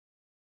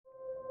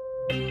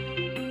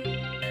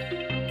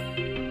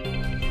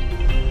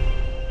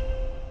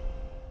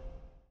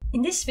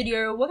In this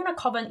video, we're going to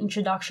cover an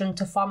introduction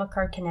to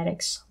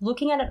pharmacokinetics,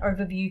 looking at an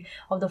overview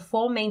of the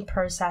four main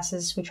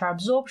processes, which are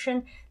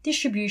absorption,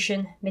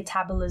 distribution,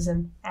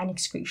 metabolism, and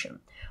excretion.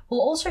 We'll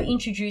also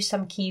introduce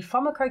some key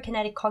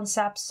pharmacokinetic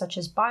concepts such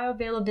as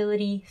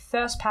bioavailability,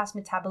 first-pass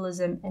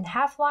metabolism, and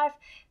half-life,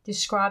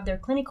 describe their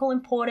clinical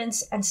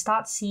importance, and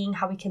start seeing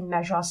how we can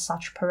measure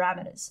such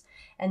parameters.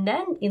 And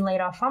then, in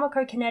later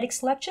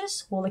pharmacokinetics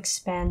lectures, we'll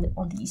expand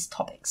on these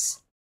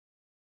topics.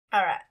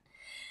 All right,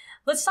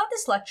 let's start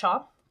this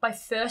lecture by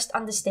first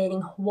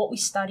understanding what we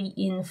study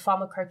in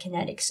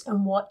pharmacokinetics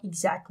and what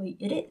exactly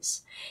it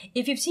is.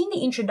 If you've seen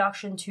the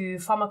introduction to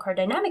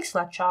Pharmacodynamics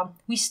lecture,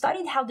 we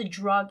studied how the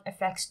drug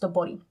affects the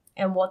body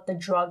and what the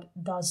drug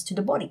does to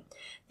the body.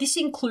 This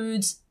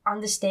includes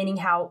understanding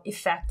how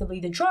effectively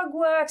the drug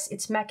works,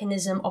 its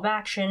mechanism of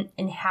action,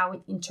 and how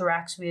it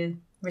interacts with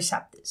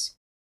receptors.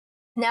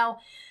 Now,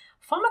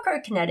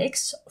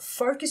 pharmacokinetics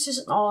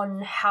focuses on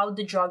how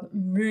the drug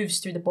moves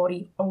through the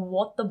body or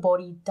what the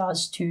body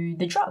does to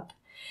the drug.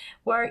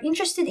 We're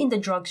interested in the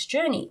drug's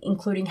journey,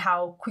 including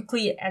how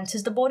quickly it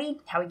enters the body,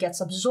 how it gets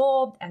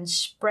absorbed and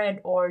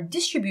spread or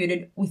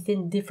distributed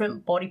within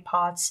different body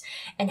parts,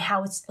 and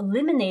how it's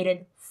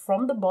eliminated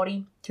from the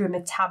body through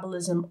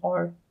metabolism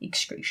or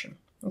excretion.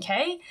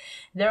 Okay,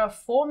 there are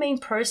four main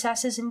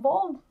processes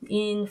involved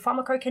in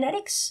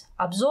pharmacokinetics: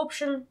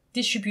 absorption,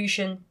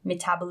 distribution,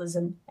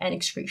 metabolism, and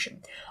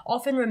excretion,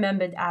 often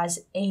remembered as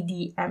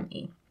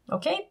ADME.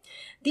 Okay,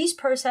 these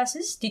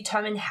processes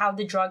determine how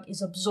the drug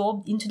is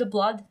absorbed into the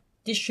blood,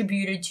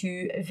 distributed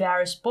to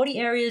various body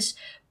areas,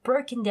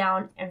 broken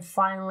down, and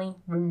finally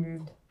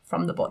removed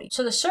from the body.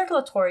 So the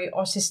circulatory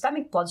or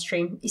systemic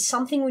bloodstream is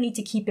something we need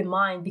to keep in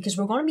mind because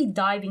we're going to be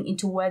diving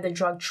into where the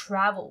drug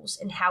travels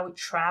and how it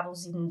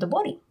travels in the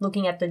body,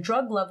 looking at the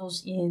drug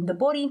levels in the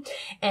body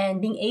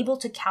and being able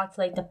to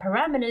calculate the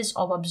parameters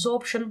of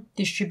absorption,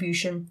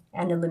 distribution,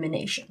 and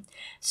elimination.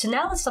 So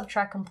now let's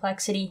subtract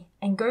complexity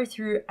and go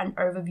through an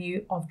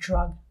overview of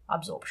drug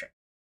absorption.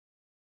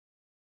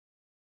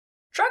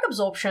 Drug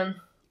absorption,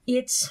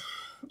 it's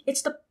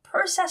the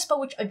process by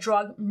which a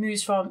drug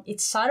moves from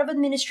its site of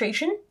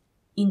administration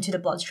into the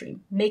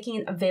bloodstream, making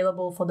it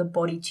available for the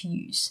body to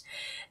use.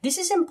 This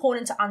is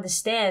important to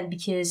understand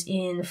because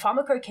in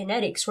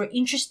pharmacokinetics, we're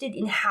interested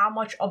in how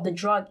much of the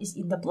drug is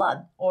in the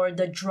blood or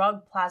the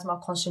drug plasma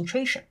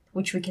concentration,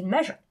 which we can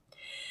measure.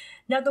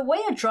 Now, the way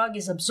a drug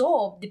is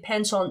absorbed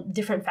depends on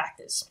different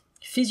factors.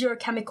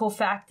 Physiochemical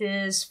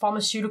factors,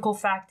 pharmaceutical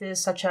factors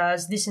such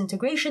as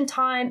disintegration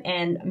time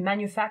and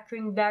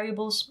manufacturing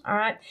variables, all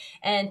right,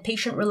 and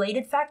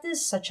patient-related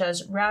factors such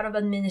as route of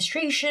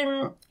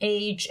administration,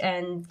 age,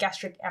 and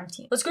gastric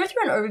emptying. Let's go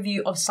through an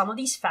overview of some of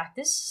these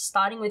factors,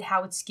 starting with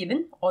how it's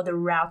given or the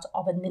route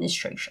of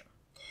administration.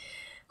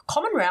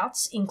 Common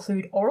routes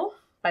include oral,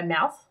 by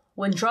mouth.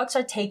 When drugs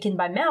are taken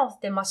by mouth,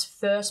 they must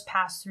first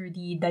pass through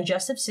the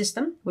digestive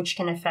system, which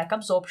can affect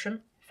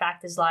absorption.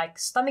 Factors like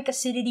stomach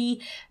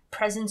acidity,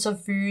 presence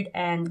of food,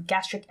 and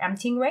gastric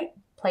emptying rate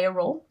play a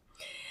role.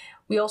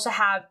 We also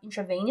have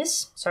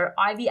intravenous, so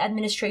IV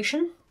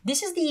administration.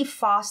 This is the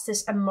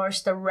fastest and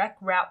most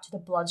direct route to the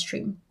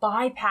bloodstream,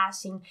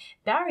 bypassing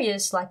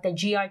barriers like the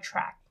GI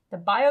tract. The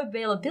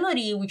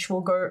bioavailability, which we'll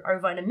go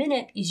over in a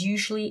minute, is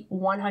usually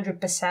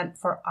 100%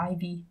 for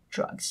IV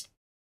drugs.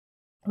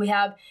 We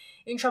have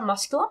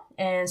intramuscular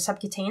and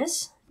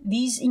subcutaneous.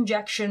 These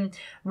injection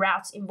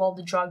routes involve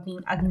the drug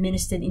being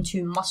administered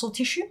into muscle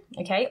tissue,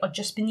 okay, or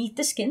just beneath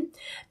the skin.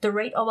 The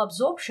rate of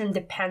absorption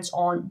depends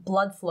on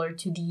blood flow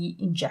to the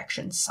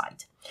injection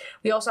site.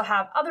 We also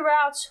have other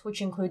routes,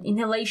 which include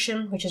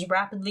inhalation, which is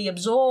rapidly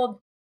absorbed.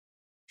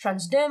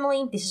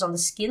 Transdermally, this is on the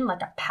skin,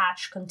 like a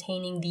patch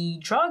containing the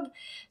drug.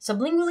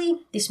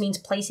 Sublingually, this means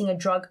placing a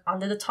drug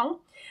under the tongue,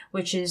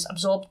 which is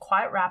absorbed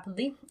quite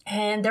rapidly.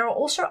 And there are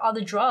also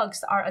other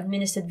drugs that are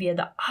administered via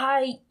the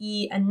eye,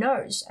 ear, and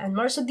nose. And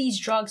most of these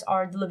drugs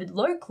are delivered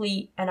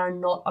locally and are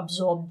not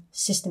absorbed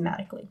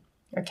systemically.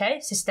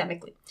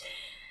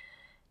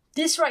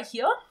 This right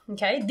here,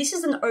 okay, this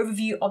is an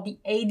overview of the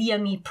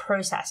ADME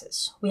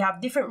processes. We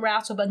have different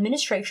routes of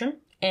administration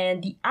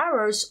and the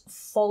arrows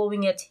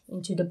following it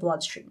into the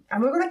bloodstream.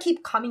 And we're going to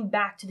keep coming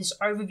back to this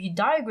overview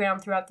diagram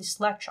throughout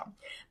this lecture.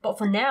 But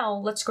for now,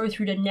 let's go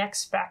through the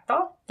next factor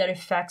that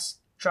affects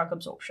drug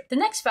absorption. The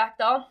next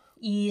factor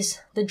is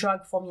the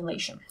drug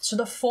formulation. So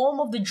the form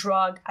of the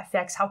drug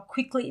affects how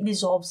quickly it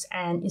dissolves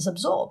and is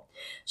absorbed.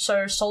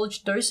 So solid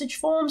dosage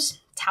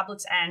forms,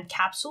 tablets and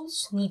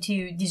capsules need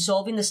to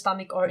dissolve in the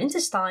stomach or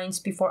intestines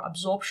before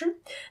absorption.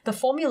 The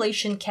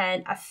formulation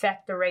can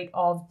affect the rate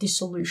of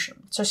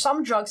dissolution. So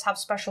some drugs have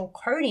special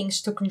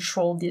coatings to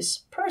control this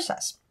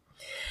process.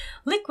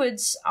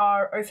 Liquids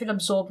are often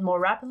absorbed more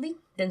rapidly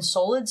than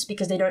solids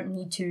because they don't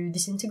need to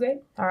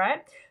disintegrate, all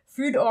right?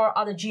 Food or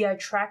other GI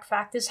tract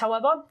factors,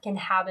 however, can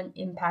have an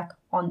impact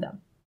on them.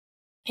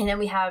 And then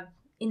we have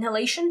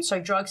inhalation, so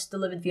drugs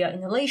delivered via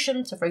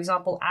inhalation. So for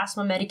example,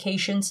 asthma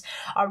medications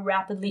are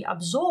rapidly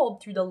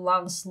absorbed through the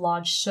lungs'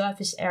 large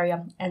surface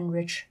area and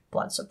rich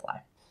blood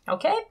supply.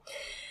 Okay?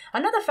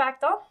 Another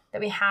factor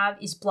that we have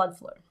is blood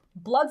flow.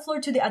 blood flow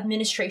to the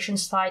administration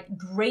site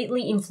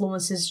greatly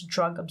influences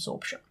drug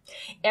absorption.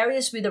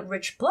 Areas with a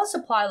rich blood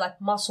supply, like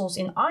muscles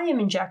in IM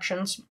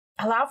injections,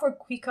 allow for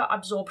quicker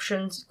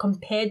absorptions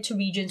compared to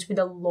regions with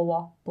a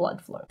lower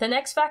blood flow. The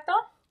next factor,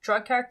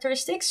 drug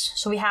characteristics.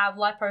 So we have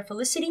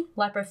lipophilicity.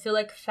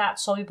 Lipophilic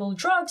fat-soluble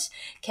drugs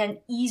can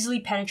easily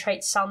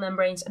penetrate cell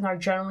membranes and are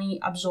generally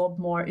absorbed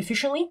more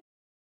efficiently.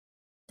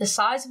 The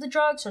size of the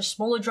drug, so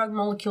smaller drug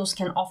molecules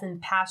can often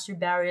pass through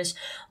barriers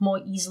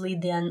more easily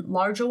than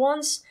larger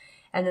ones.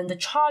 And then the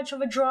charge of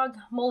a drug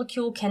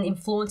molecule can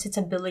influence its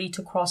ability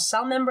to cross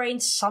cell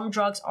membranes. Some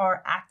drugs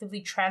are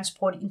actively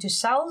transported into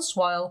cells,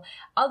 while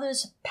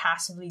others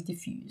passively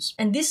diffuse.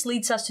 And this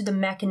leads us to the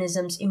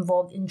mechanisms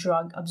involved in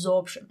drug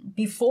absorption.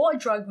 Before a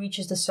drug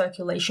reaches the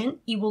circulation,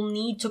 it will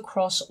need to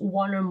cross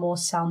one or more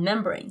cell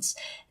membranes.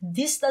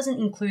 This doesn't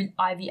include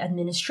IV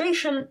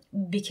administration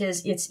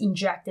because it's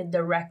injected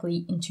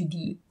directly into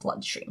the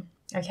bloodstream.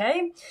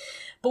 Okay?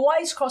 But why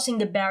is crossing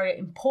the barrier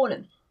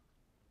important?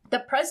 The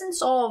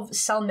presence of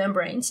cell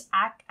membranes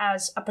act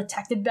as a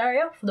protective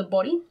barrier for the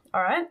body,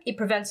 all right? It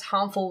prevents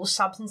harmful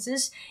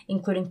substances,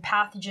 including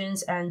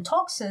pathogens and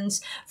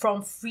toxins,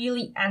 from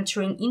freely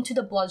entering into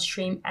the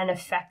bloodstream and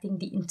affecting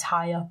the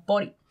entire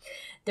body.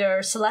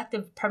 Their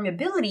selective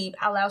permeability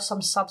allows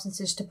some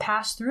substances to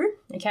pass through,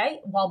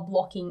 okay, while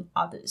blocking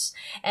others.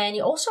 And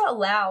it also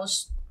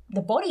allows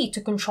the body to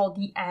control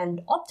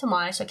and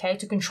optimize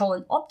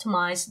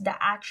the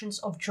actions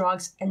of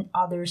drugs and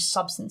other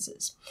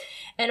substances.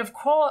 And of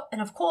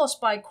course,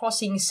 by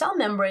crossing cell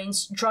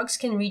membranes, drugs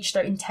can reach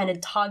their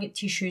intended target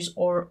tissues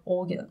or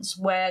organs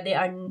where they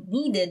are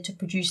needed to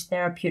produce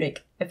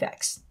therapeutic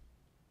effects.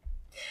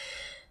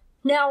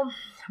 Now,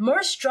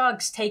 most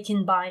drugs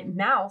taken by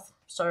mouth,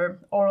 so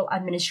oral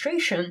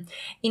administration,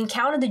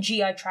 encounter the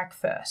GI tract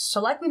first.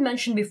 So like we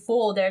mentioned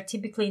before, they're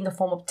typically in the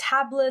form of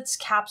tablets,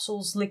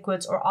 capsules,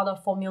 liquids, or other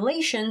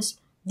formulations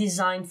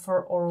designed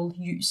for oral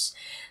use.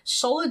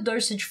 Solid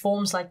dosage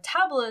forms like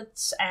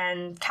tablets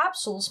and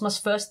capsules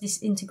must first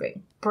disintegrate,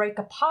 break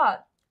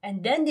apart,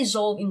 and then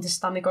dissolve in the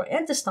stomach or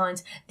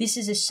intestines. This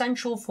is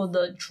essential for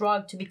the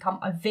drug to become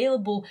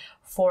available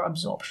for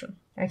absorption.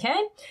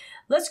 Okay?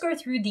 Let's go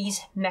through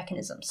these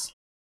mechanisms.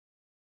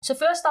 So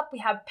first up, we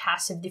have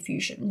passive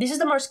diffusion. This is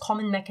the most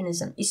common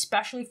mechanism,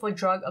 especially for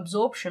drug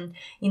absorption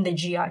in the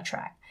GI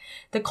tract.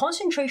 The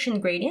concentration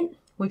gradient,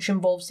 which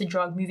involves the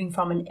drug moving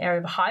from an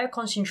area of higher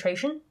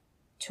concentration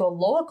to a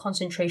lower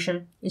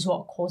concentration, is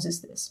what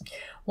causes this.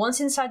 Once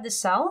inside the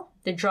cell,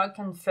 the drug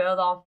can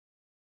further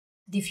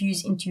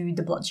diffuse into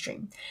the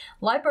bloodstream.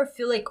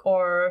 Lipophilic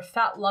or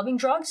fat-loving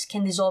drugs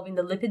can dissolve in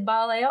the lipid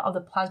bilayer of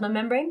the plasma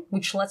membrane,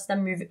 which lets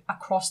them move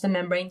across the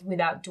membrane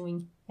without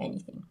doing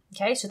anything.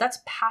 Okay, so that's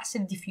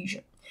passive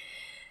diffusion.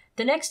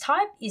 The next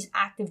type is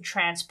active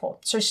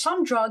transport. So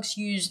some drugs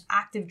use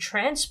active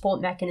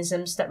transport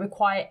mechanisms that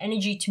require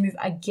energy to move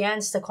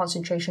against the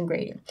concentration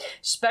gradient.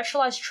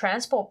 Specialized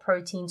transport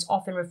proteins,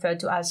 often referred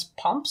to as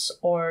pumps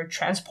or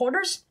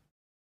transporters,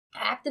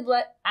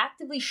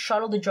 actively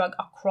shuttle the drug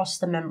across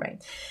the membrane.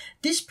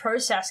 This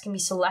process can be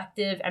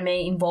selective and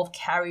may involve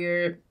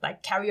carrier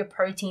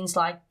proteins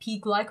like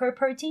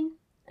P-glycoprotein.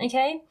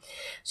 Okay,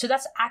 so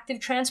that's active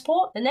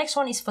transport. The next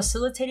one is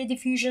facilitated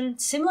diffusion,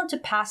 similar to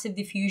passive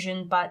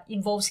diffusion, but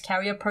involves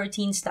carrier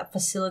proteins that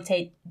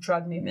facilitate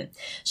drug movement.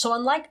 So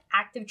unlike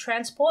active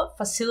transport,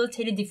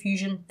 facilitated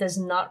diffusion does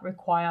not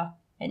require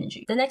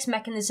energy. The next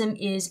mechanism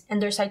is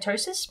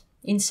endocytosis.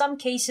 In some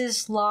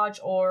cases, large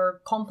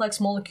or complex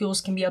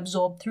molecules can be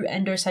absorbed through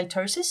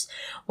endocytosis,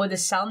 where the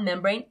cell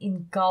membrane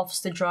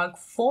engulfs the drug,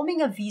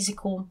 forming a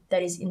vesicle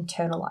that is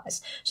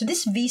internalized. So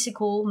this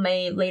vesicle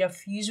may later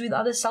fuse with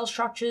other cell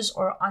structures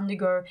or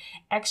undergo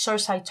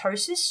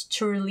exocytosis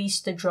to release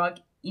the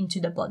drug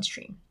into the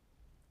bloodstream.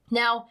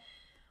 Now,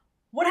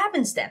 what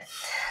happens then?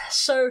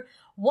 So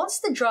once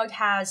the drug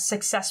has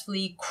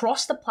successfully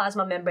crossed the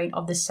plasma membrane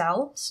of the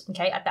cells,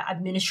 okay, at the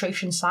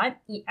administration site,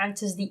 it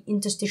enters the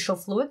interstitial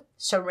fluid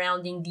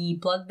surrounding the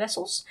blood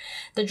vessels.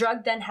 The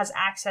drug then has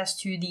access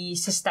to the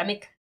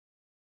systemic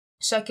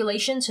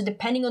circulation. So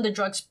depending on the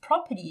drug's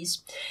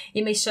properties,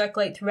 it may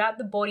circulate throughout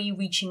the body,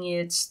 reaching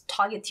its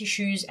target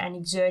tissues and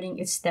exerting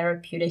its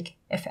therapeutic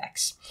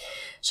effects.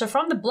 So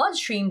from the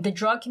bloodstream, the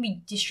drug can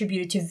be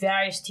distributed to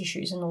various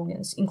tissues and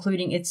organs,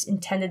 including its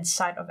intended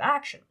site of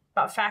action.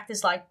 But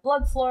factors like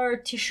blood flow,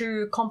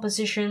 tissue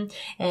composition,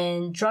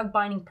 and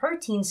drug-binding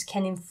proteins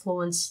can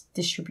influence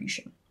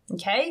distribution.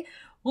 Okay?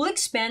 We'll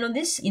expand on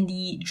this in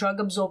the drug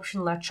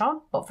absorption lecture,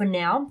 but for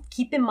now,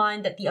 keep in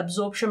mind that the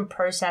absorption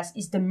process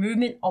is the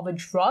movement of a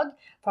drug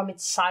from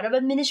its site of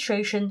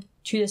administration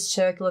to the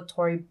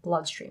circulatory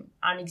bloodstream,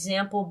 an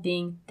example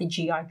being the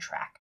GI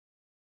tract.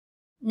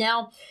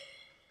 Now,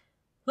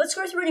 let's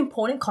go through an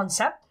important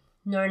concept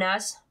known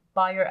as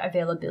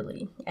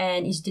bioavailability,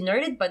 and is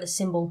denoted by the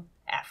symbol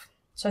F.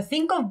 So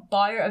think of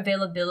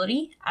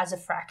bioavailability as a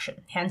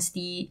fraction, hence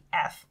the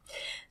F.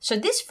 So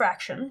this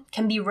fraction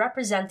can be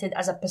represented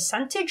as a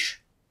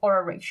percentage or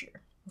a ratio.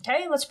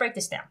 Okay, let's break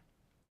this down.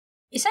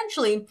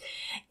 Essentially,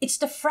 it's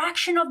the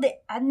fraction of the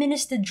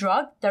administered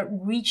drug that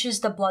reaches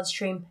the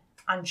bloodstream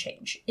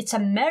unchanged. It's a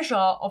measure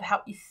of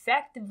how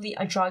effectively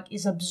a drug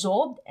is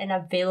absorbed and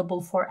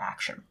available for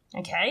action,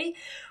 okay?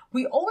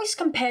 We always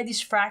compare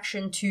this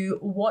fraction to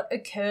what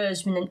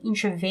occurs when an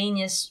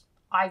intravenous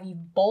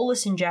IV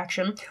bolus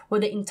injection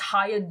where the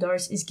entire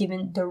dose is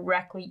given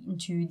directly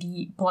into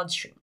the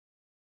bloodstream.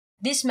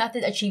 This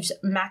method achieves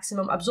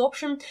maximum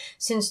absorption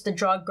since the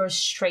drug goes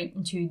straight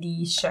into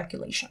the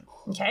circulation,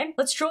 okay?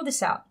 Let's draw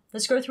this out.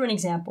 Let's go through an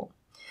example.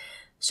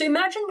 So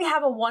imagine we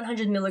have a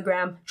 100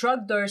 milligram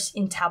drug dose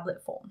in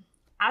tablet form.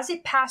 As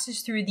it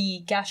passes through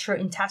the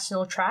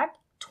gastrointestinal tract,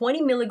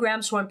 20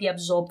 milligrams won't be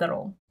absorbed at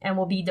all and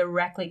will be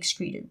directly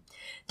excreted.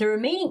 The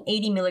remaining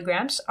 80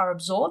 milligrams are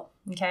absorbed,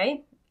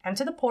 okay,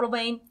 enter the portal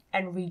vein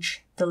and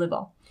reach the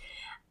liver.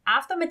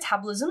 After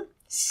metabolism,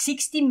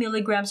 60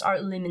 milligrams are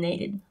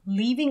eliminated,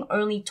 leaving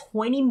only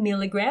 20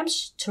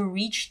 milligrams to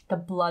reach the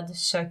blood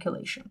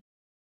circulation.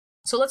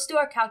 So let's do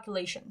our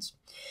calculations.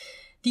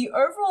 The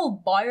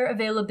overall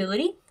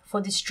bioavailability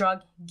for this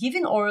drug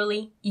given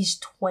orally is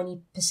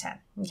 20%,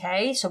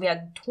 okay? So we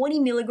had 20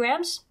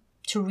 milligrams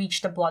to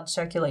reach the blood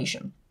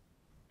circulation.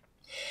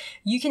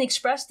 You can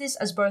express this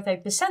as both a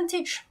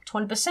percentage,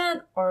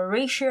 20%, or a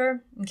ratio,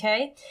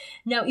 okay?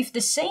 Now, if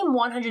the same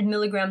 100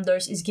 milligram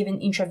dose is given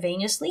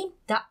intravenously,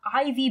 the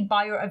IV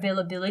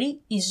bioavailability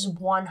is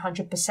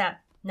 100%.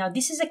 Now,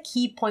 this is a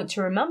key point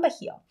to remember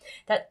here,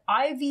 that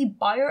IV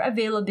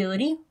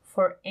bioavailability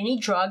for any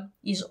drug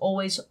is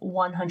always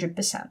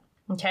 100%,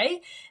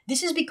 okay?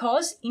 This is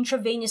because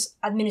intravenous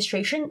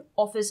administration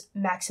offers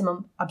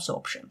maximum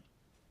absorption,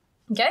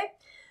 okay?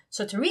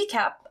 So to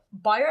recap,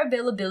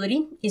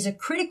 bioavailability is a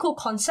critical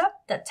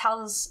concept that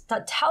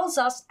tells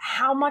us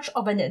how much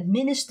of an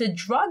administered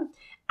drug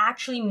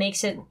actually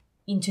makes it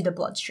into the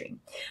bloodstream.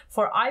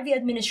 For IV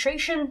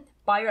administration,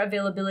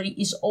 bioavailability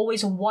is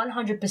always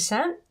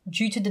 100%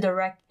 due to the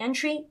direct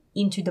entry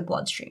into the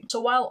bloodstream.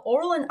 So while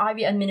oral and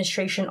IV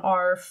administration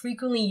are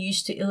frequently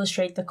used to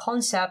illustrate the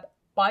concept,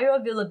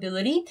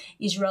 bioavailability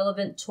is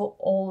relevant to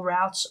all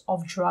routes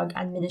of drug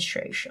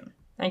administration.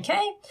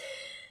 Okay?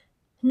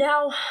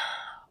 Now,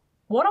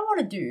 what I want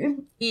to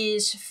do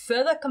is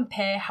further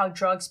compare how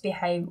drugs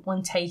behave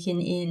when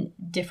taken in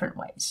different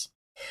ways.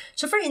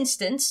 So for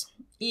instance,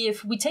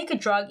 if we take a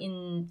drug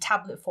in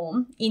tablet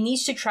form, it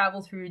needs to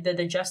travel through the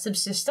digestive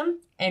system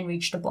and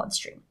reach the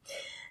bloodstream.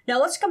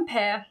 Now let's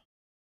compare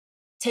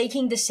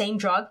taking the same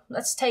drug.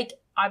 Let's take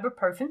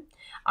ibuprofen,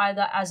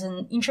 either as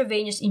an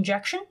intravenous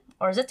injection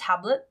or as a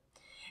tablet.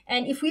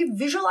 And if we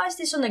visualize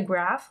this on a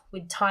graph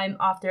with time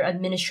after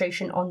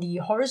administration on the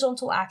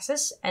horizontal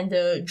axis and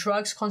the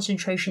drug's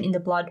concentration in the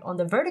blood on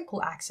the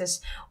vertical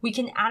axis, we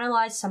can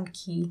analyze some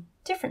key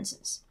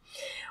differences.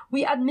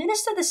 We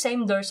administer the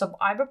same dose of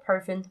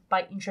ibuprofen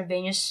by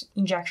intravenous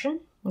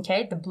injection,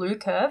 okay, the blue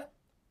curve,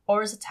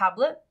 or as a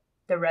tablet,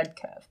 the red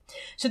curve.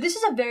 So this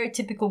is a very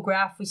typical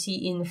graph we see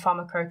in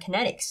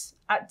pharmacokinetics.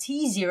 At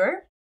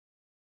T0,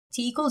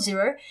 T equals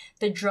 0,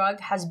 the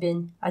drug has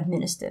been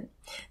administered.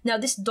 Now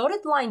this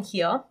dotted line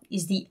here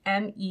is the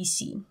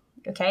MEC,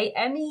 okay?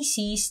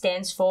 MEC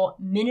stands for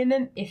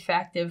minimum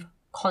effective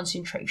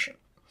concentration.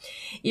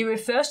 It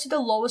refers to the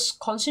lowest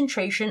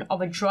concentration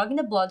of a drug in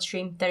the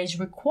bloodstream that is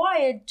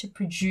required to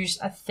produce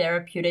a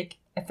therapeutic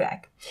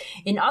effect.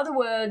 In other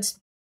words,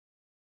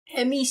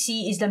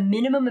 MEC is the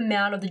minimum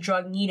amount of the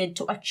drug needed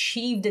to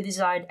achieve the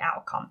desired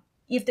outcome.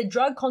 If the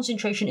drug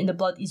concentration in the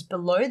blood is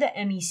below the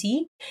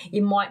MEC,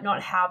 it might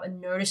not have a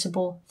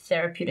noticeable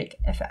therapeutic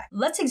effect.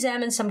 Let's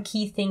examine some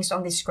key things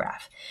on this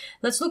graph.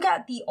 Let's look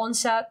at the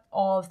onset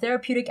of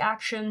therapeutic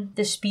action,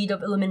 the speed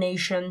of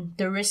elimination,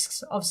 the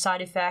risks of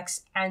side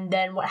effects, and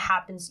then what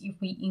happens if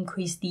we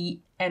increase the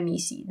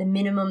MEC, the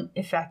minimum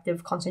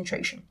effective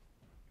concentration.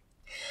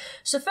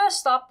 So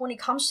first up, when it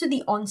comes to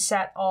the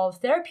onset of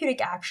therapeutic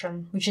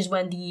action, which is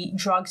when the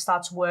drug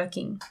starts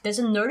working, there's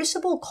a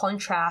noticeable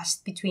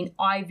contrast between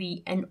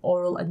IV and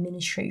oral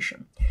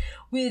administration.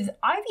 With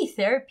IV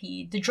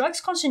therapy, the drug's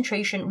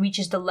concentration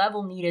reaches the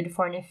level needed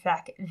for an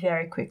effect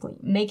very quickly,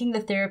 making the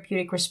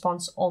therapeutic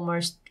response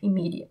almost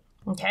immediate,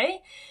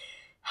 okay?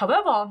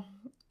 However,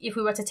 if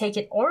we were to take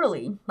it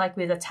orally, like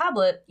with a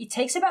tablet, it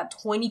takes about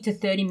 20 to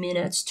 30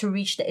 minutes to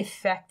reach the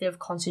effective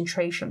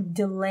concentration,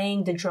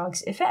 delaying the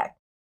drug's effect.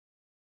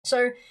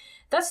 So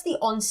that's the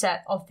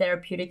onset of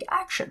therapeutic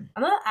action.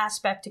 Another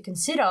aspect to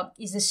consider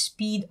is the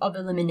speed of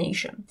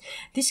elimination.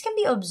 This can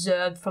be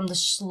observed from the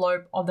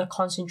slope of the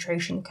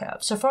concentration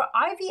curve. So for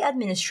IV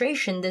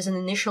administration, there's an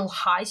initial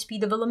high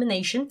speed of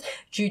elimination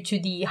due to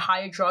the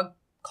higher drug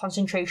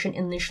concentration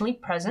initially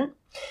present.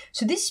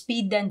 So this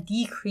speed then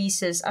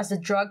decreases as the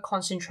drug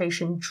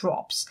concentration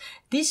drops.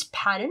 This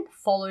pattern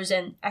follows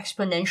an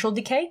exponential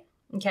decay.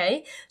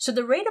 Okay, so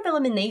the rate of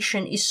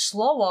elimination is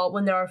slower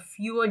when there are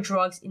fewer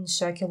drugs in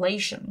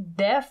circulation.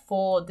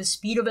 Therefore, the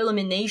speed of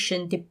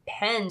elimination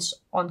depends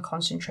on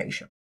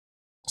concentration.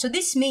 So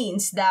this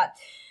means that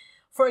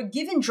For a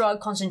given drug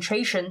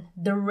concentration,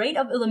 the rate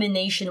of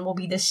elimination will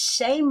be the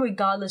same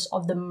regardless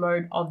of the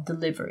mode of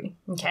delivery,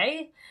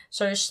 okay?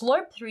 So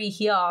slope 3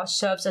 here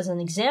serves as an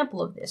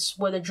example of this,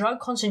 where the drug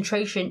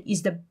concentration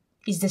is the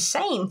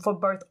same for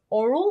both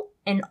oral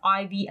and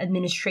IV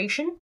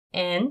administration,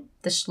 and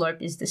the slope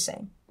is the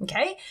same,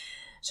 okay?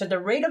 So the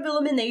rate of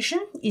elimination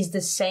is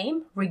the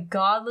same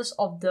regardless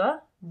of the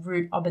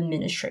route of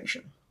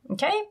administration,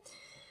 okay?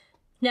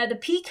 Now, the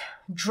peak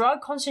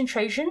drug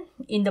concentration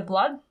in the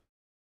blood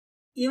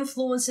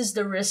influences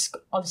the risk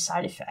of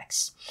side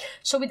effects.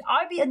 So with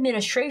IV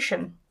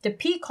administration, the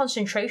peak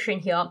concentration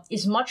here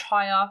is much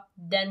higher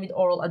than with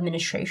oral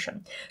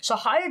administration. So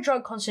higher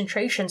drug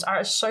concentrations are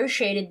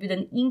associated with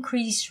an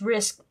increased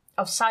risk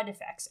of side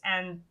effects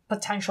and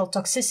potential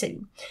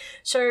toxicity.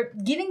 So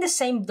giving the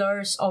same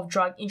dose of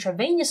drug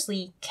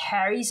intravenously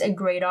carries a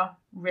greater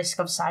risk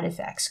of side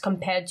effects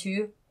compared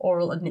to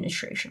oral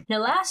administration. Now,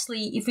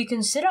 lastly, if we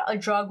consider a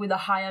drug with a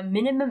higher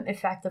minimum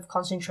effective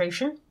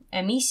concentration,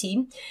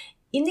 MEC,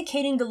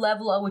 indicating the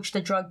level at which the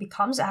drug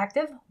becomes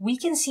active, we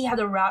can see how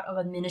the route of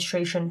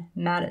administration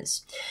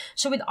matters.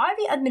 So with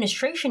IV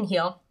administration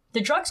here,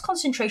 the drug's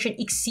concentration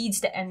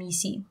exceeds the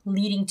MEC,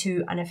 leading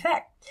to an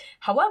effect.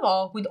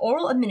 However, with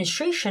oral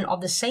administration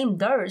of the same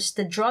dose,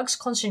 the drug's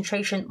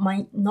concentration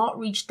might not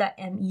reach the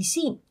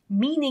MEC,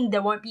 meaning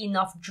there won't be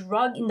enough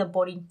drug in the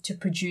body to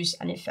produce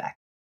an effect.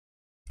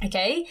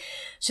 Okay,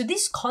 so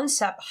this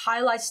concept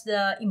highlights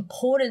the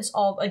importance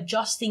of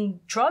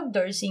adjusting drug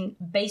dosing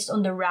based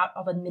on the route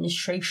of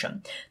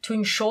administration to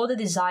ensure the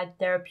desired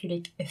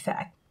therapeutic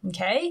effect.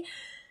 Okay,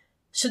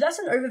 so that's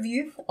an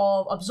overview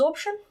of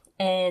absorption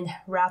and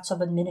routes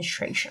of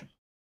administration.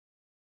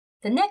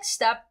 The next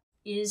step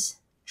is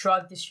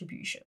drug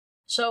distribution.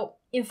 So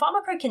in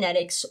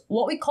pharmacokinetics,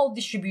 what we call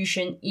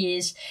distribution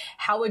is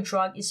how a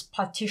drug is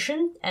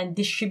partitioned and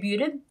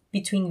distributed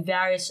between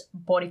various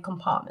body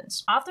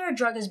compartments. After a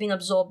drug has been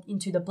absorbed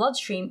into the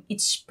bloodstream, it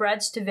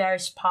spreads to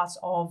various parts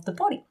of the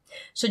body.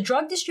 So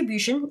drug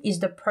distribution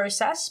is the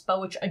process by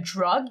which a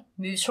drug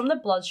moves from the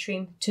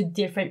bloodstream to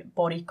different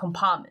body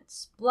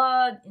compartments: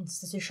 blood,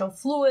 interstitial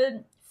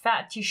fluid,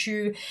 fat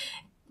tissue,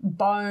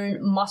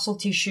 bone, muscle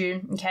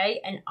tissue,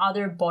 okay, and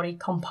other body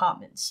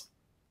compartments.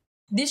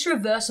 This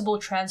reversible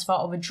transfer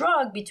of a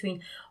drug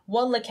between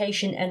one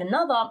location and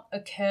another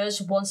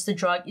occurs once the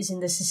drug is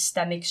in the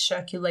systemic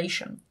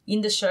circulation,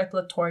 in the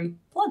circulatory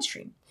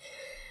bloodstream.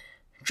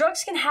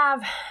 Drugs can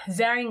have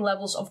varying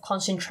levels of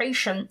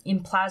concentration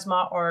in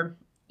plasma or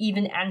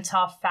even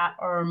enter fat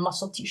or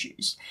muscle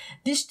tissues.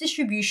 This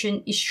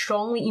distribution is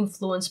strongly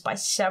influenced by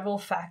several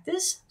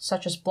factors,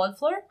 such as blood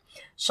flow.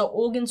 So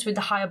organs with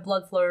higher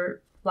blood flow,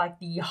 like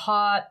the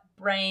heart,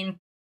 brain,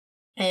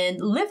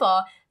 and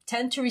liver,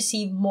 tend to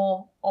receive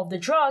more of the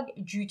drug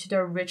due to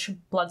their rich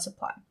blood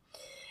supply.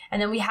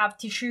 And then we have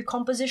tissue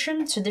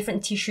composition. So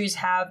different tissues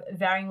have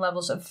varying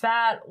levels of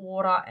fat,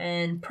 water,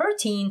 and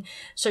protein.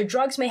 So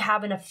drugs may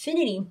have an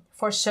affinity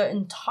for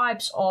certain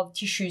types of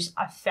tissues,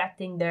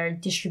 affecting their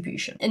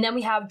distribution. And then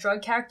we have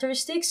drug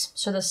characteristics.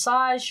 So the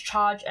size,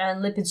 charge,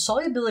 and lipid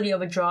solubility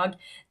of a drug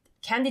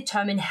can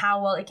determine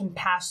how well it can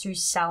pass through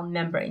cell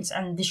membranes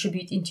and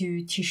distribute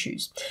into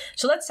tissues.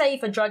 So let's say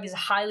if a drug is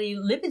highly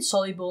lipid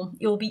soluble,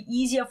 it will be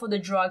easier for the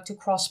drug to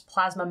cross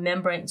plasma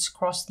membranes,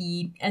 cross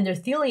the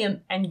endothelium,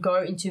 and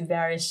go into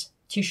various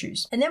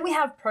tissues. And then we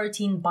have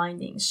protein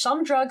binding.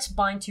 Some drugs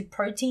bind to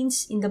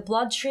proteins in the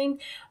bloodstream.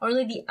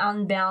 Only the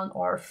unbound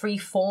or free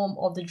form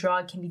of the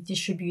drug can be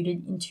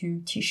distributed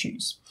into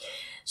tissues.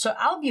 So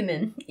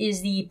albumin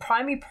is the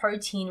primary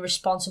protein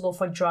responsible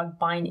for drug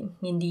binding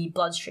in the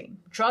bloodstream.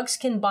 Drugs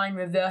can bind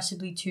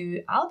reversibly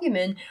to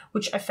albumin,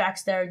 which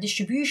affects their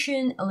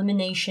distribution,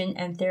 elimination,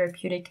 and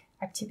therapeutic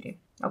activity.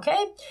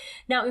 Okay?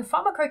 Now, in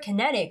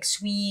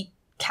pharmacokinetics, we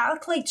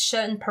calculate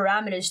certain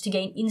parameters to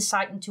gain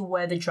insight into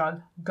where the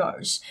drug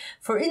goes.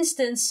 For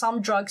instance,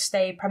 some drugs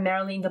stay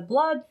primarily in the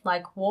blood,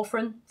 like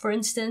warfarin, for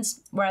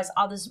instance, whereas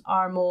others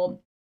are more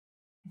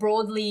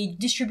broadly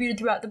distributed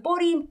throughout the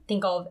body.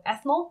 Think of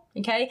ethanol,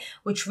 okay,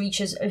 which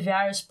reaches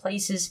various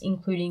places,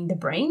 including the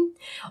brain,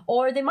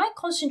 or they might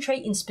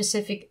concentrate in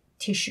specific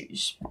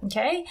tissues,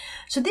 okay?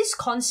 So this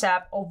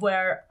concept of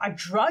where a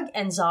drug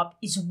ends up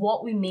is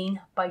what we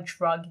mean by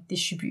drug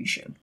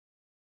distribution.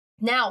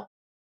 Now,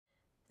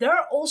 there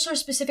are also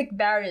specific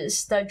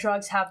barriers that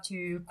drugs have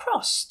to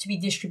cross to be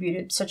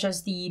distributed, such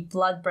as the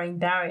blood-brain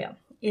barrier.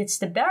 It's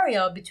the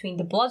barrier between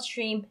the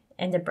bloodstream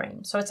and the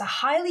brain. So it's a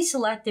highly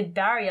selective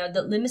barrier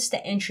that limits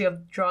the entry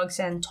of drugs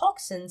and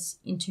toxins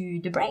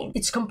into the brain.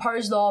 It's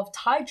composed of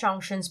tight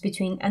junctions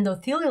between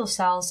endothelial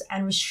cells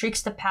and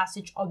restricts the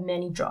passage of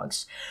many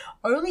drugs.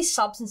 Only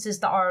substances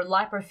that are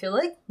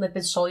lipophilic,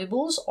 lipid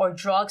solubles, or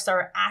drugs that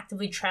are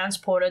actively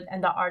transported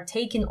and that are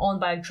taken on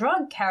by a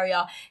drug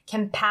carrier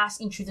can pass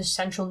into the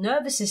central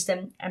nervous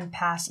system and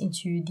pass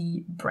into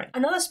the brain.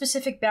 Another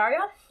specific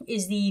barrier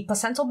is the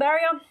placental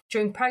barrier.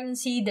 During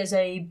pregnancy, there's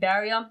a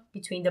barrier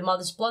between the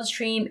mother's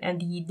bloodstream and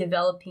the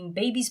developing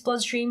baby's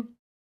bloodstream.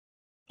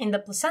 in the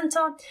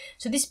placenta.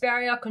 So this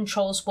barrier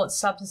controls what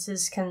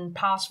substances can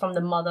pass from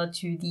the mother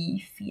to the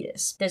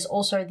fetus. There's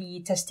also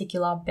the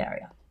testicular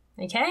barrier.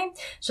 Okay,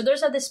 so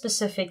those are the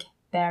specific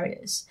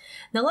barriers.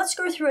 Now let's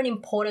go through an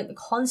important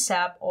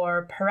concept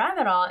or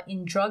parameter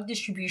in drug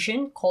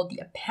distribution called the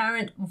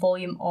apparent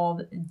volume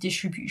of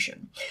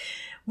distribution,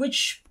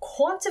 which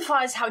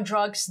quantifies how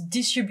drugs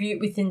distribute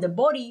within the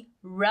body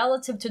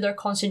relative to their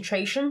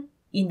concentration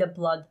in the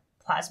blood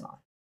plasma.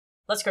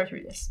 Let's go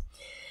through this.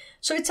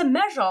 So it's a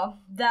measure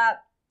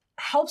that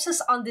helps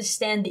us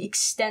understand the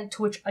extent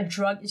to which a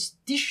drug is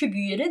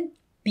distributed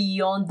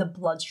beyond the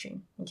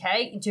bloodstream,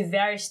 okay, into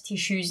various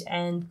tissues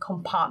and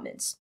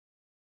compartments.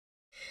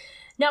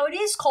 Now it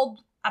is called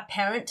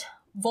apparent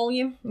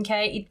volume,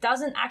 okay? It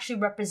doesn't actually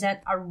represent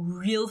a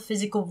real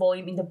physical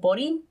volume in the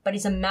body, but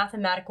it's a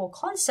mathematical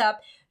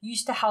concept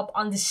used to help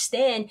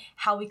understand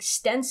how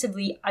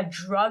extensively a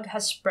drug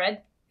has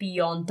spread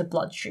beyond the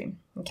bloodstream,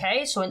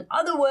 okay? So in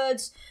other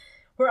words,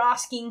 we're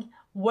asking,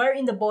 where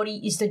in the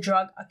body is the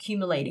drug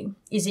accumulating?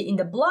 Is it in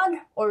the blood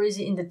or is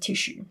it in the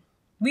tissue?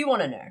 We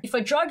want to know. If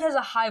a drug has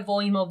a high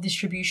volume of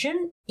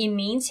distribution, it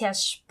means it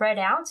has spread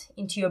out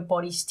into your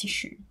body's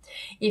tissue.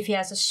 If it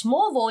has a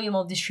small volume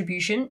of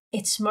distribution,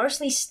 it's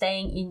mostly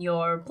staying in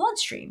your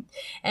bloodstream.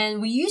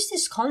 And we use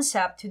this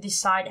concept to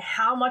decide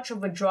how much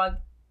of a drug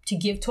to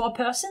give to a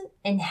person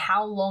and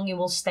how long it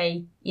will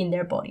stay in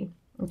their body,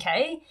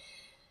 okay?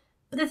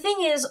 But the thing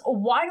is,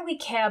 why do we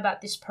care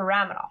about this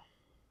parameter?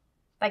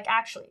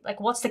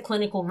 What's the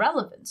clinical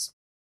relevance?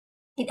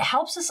 It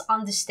helps us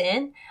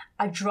understand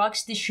a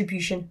drug's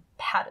distribution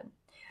pattern.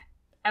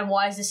 And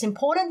why is this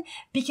important?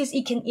 Because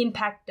it can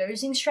impact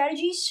dosing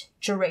strategies,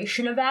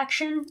 duration of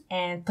action,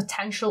 and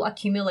potential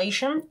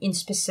accumulation in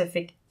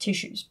specific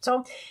tissues.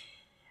 So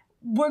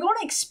we're going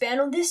to expand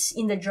on this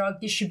in the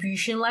drug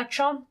distribution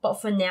lecture,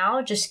 but for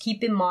now, just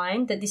keep in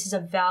mind that this is a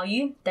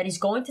value that is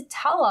going to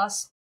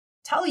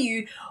tell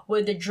you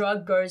where the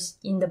drug goes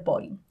in the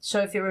body.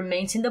 So if it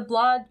remains in the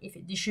blood, if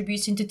it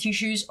distributes into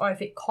tissues, or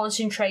if it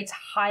concentrates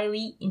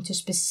highly into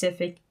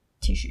specific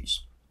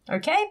tissues.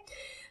 Okay?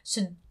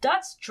 So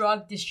that's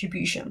drug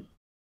distribution.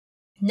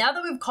 Now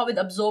that we've covered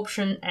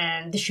absorption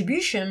and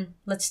distribution,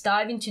 let's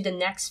dive into the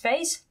next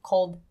phase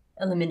called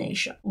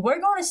elimination.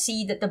 We're going to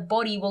see that the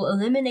body will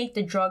eliminate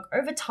the drug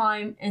over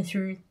time and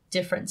through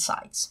different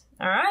sites.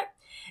 All right?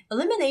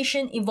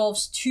 Elimination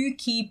involves two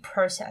key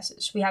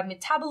processes. We have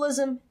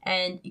metabolism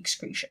and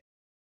excretion.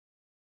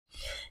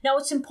 Now,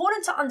 it's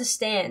important to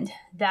understand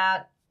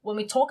that when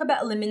we talk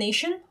about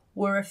elimination,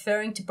 we're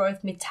referring to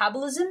both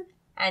metabolism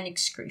and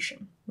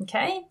excretion,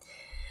 okay?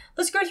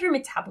 Let's go through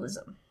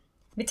metabolism.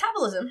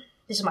 Metabolism,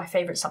 this is my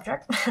favorite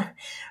subject,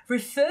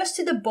 refers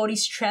to the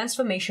body's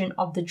transformation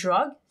of the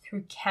drug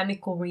through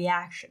chemical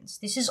reactions.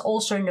 This is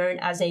also known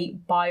as a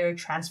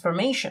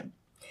biotransformation.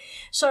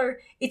 So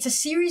it's a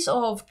series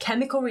of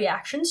chemical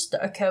reactions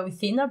that occur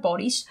within our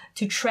bodies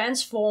to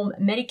transform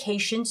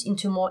medications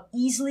into more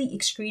easily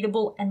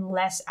excretable and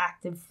less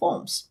active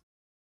forms.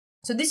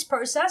 So this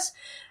process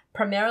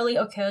primarily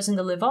occurs in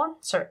the liver,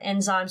 so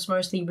enzymes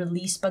mostly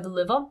released by the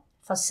liver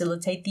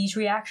facilitate these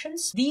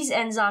reactions. These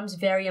enzymes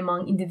vary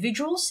among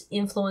individuals,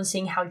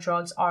 influencing how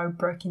drugs are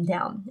broken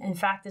down. And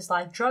factors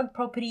like drug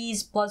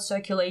properties, blood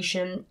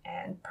circulation,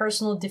 and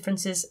personal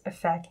differences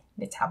affect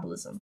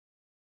metabolism.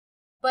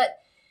 But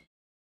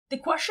the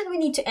question we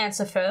need to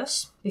answer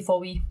first, before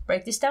we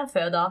break this down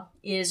further,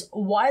 is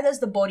why does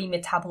the body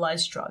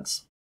metabolize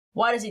drugs?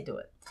 Why does it do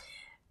it?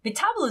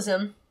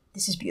 Metabolism,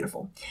 this is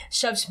beautiful,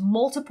 serves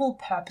multiple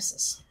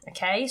purposes,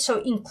 okay?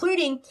 So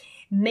including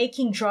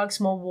making drugs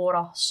more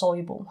water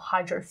soluble,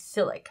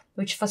 hydrophilic,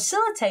 which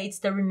facilitates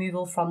the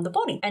removal from the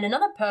body. And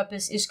another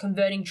purpose is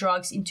converting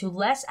drugs into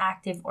less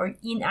active or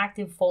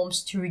inactive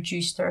forms to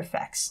reduce their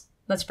effects.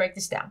 Let's break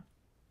this down.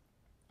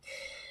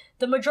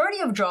 The majority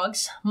of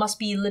drugs must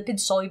be lipid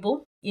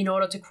soluble in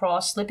order to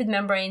cross lipid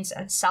membranes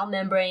and cell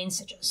membranes,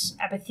 such as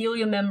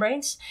epithelial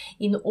membranes,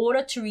 in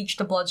order to reach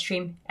the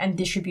bloodstream and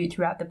distribute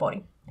throughout the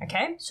body.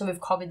 Okay, so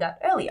we've covered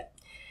that earlier.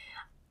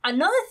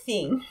 Another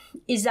thing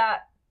is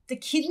that the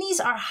kidneys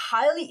are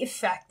highly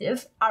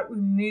effective at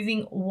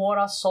removing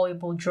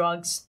water-soluble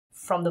drugs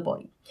from the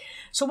body.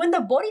 So when the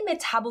body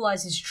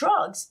metabolizes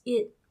drugs,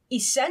 it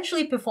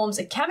essentially performs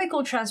a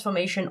chemical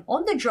transformation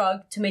on the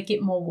drug to make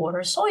it more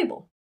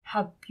water-soluble.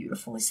 How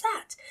beautiful is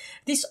that?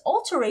 This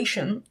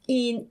alteration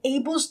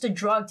enables the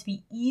drug to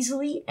be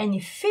easily and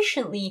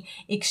efficiently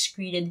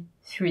excreted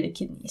through the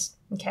kidneys,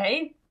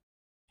 okay?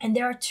 And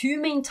there are two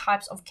main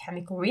types of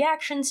chemical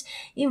reactions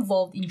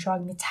involved in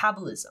drug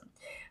metabolism: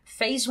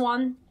 phase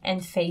 1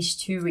 and phase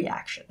 2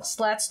 reactions.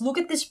 Let's look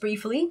at this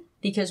briefly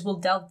because we'll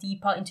delve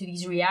deeper into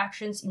these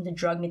reactions in the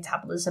drug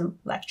metabolism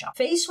lecture.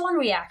 Phase 1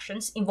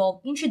 reactions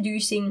involve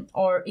introducing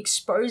or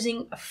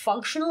exposing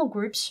functional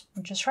groups,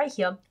 just right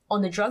here,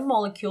 on the drug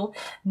molecule,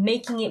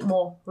 making it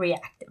more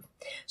reactive.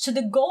 So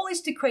the goal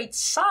is to create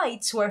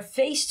sites where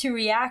phase 2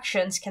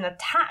 reactions can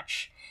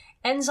attach.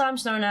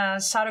 Enzymes known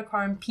as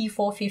cytochrome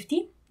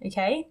P450,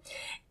 okay,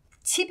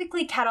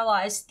 typically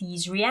catalyze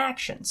these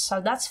reactions. So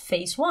that's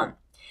phase 1.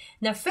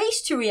 Now,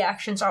 phase 2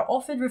 reactions are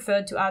often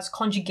referred to as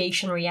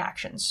conjugation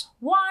reactions.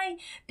 Why?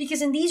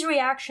 Because in these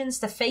reactions,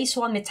 the phase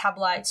 1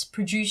 metabolites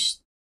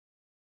produced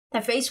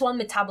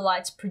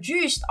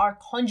are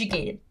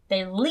conjugated.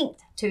 They're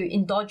linked to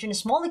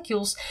endogenous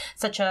molecules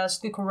such as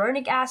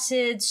glucuronic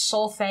acid,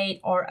 sulfate,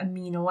 or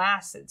amino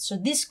acids. So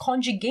this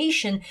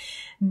conjugation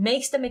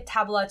makes the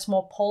metabolites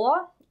more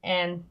polar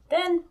and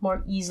then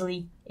more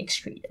easily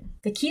excreted.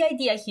 The key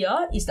idea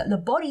here is that the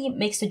body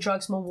makes the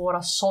drugs more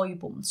water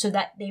soluble so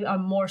that they are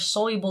more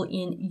soluble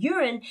in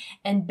urine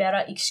and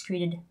better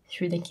excreted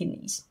through the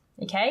kidneys.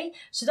 Okay,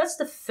 so that's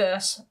the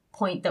first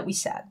point that we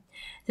said.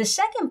 The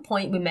second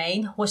point we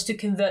made was to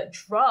convert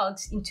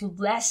drugs into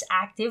less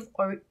active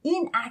or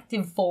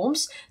inactive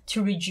forms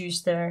to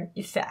reduce their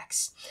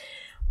effects.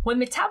 When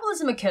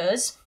metabolism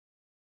occurs,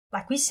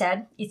 like we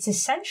said, it's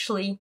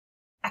essentially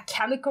a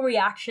chemical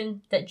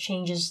reaction that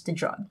changes the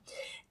drug.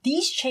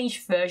 These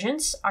changed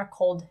versions are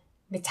called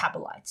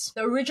metabolites.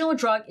 The original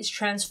drug is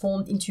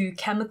transformed into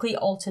chemically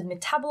altered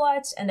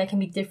metabolites, and there can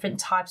be different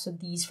types of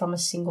these from a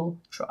single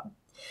drug.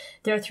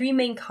 There are 3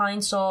 main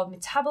kinds of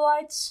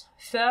metabolites.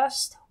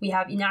 First, we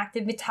have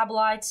inactive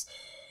metabolites.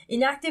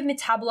 Inactive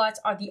metabolites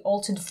are the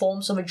altered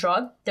forms of a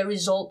drug that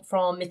result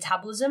from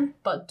metabolism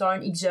but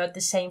don't exert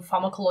the same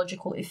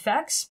pharmacological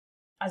effects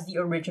as the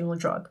original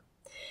drug.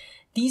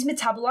 These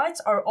metabolites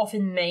are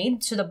often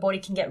made so the body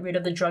can get rid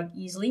of the drug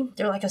easily.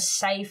 They're like a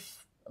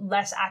safe,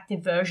 less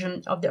active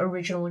version of the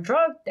original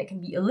drug that can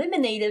be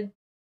eliminated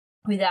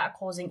without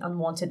causing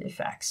unwanted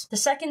effects. The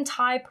second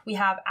type, we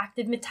have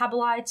active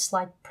metabolites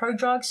like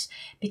prodrugs,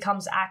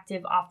 becomes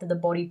active after the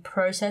body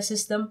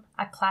processes them.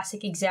 A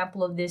classic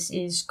example of this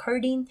is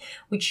codeine,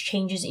 which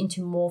changes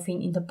into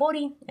morphine in the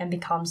body and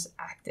becomes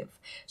active.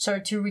 So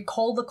to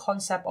recall the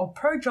concept of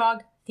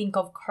prodrug, think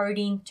of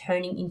codeine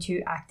turning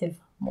into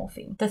active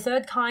morphine. The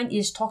third kind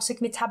is toxic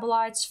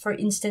metabolites. For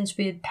instance,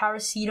 with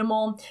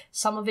paracetamol,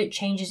 some of it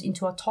changes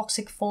into a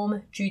toxic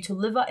form due to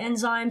liver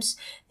enzymes.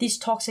 This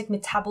toxic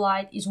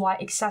metabolite is why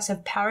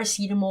excessive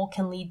paracetamol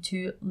can lead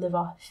to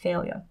liver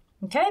failure.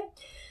 Okay?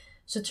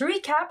 So to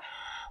recap,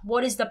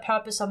 what is the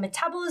purpose of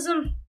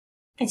metabolism?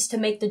 It's to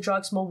make the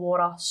drugs more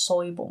water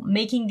soluble,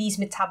 making these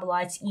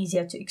metabolites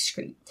easier to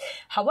excrete.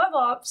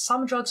 However,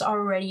 some drugs are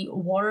already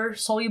water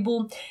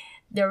soluble.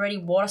 They're already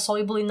water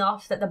soluble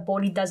enough that the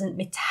body doesn't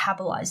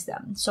metabolize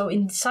them. So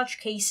in such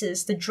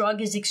cases, the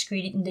drug is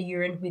excreted in the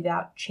urine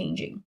without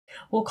changing.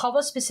 We'll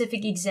cover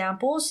specific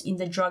examples in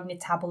the drug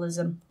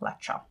metabolism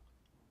lecture.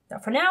 Now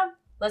for now,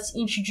 let's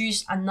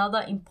introduce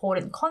another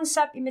important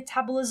concept in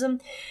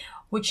metabolism,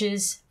 which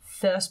is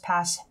first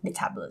pass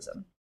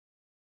metabolism.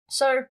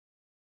 So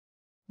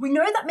we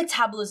know that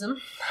metabolism,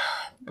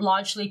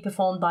 largely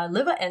performed by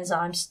liver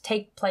enzymes,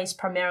 take place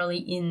primarily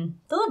in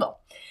the liver.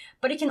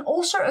 But it can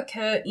also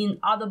occur in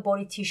other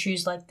body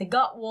tissues like the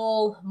gut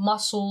wall,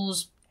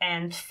 muscles,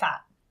 and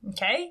fat,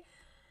 okay?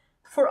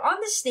 For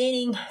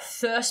understanding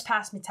first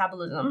pass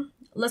metabolism,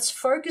 let's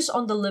focus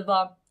on the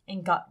liver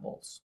and gut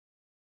walls.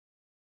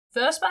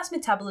 First pass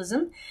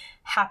metabolism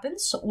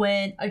happens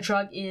when a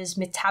drug is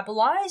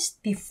metabolized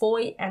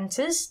before it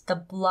enters the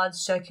blood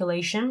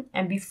circulation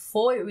and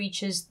before it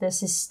reaches the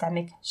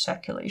systemic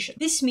circulation.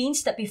 This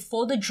means that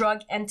before the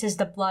drug enters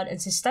the blood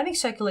and systemic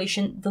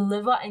circulation, the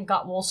liver and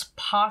gut walls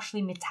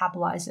partially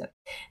metabolize it.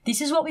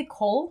 This is what we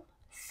call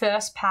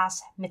first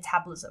pass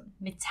metabolism.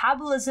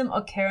 Metabolism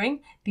occurring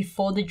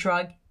before the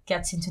drug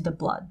gets into the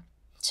blood.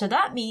 So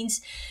that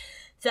means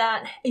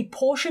that a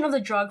portion of the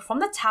drug from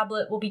the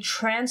tablet will be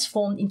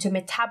transformed into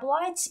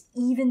metabolites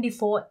even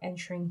before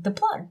entering the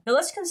blood. Now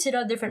let's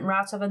consider different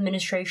routes of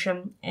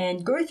administration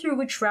and go through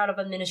which route of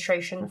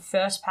administration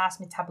first pass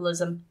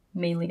metabolism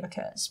mainly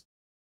occurs.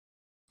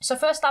 So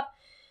first up,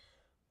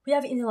 we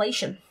have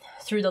inhalation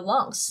through the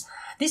lungs.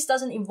 This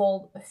doesn't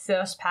involve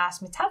first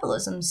pass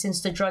metabolism since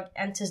the drug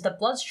enters the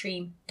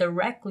bloodstream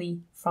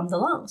directly from the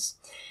lungs.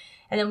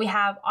 And then we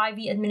have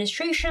IV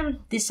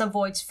administration. This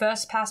avoids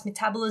first pass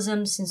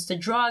metabolism since the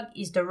drug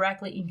is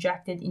directly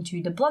injected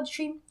into the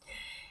bloodstream.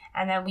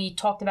 And then we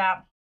talked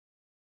about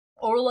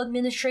oral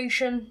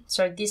administration.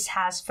 So this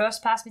has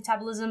first pass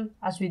metabolism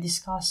as we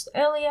discussed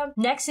earlier.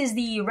 Next is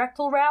the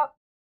rectal route.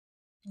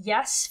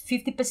 Yes,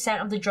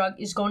 50% of the drug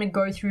is going to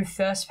go through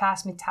first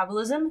pass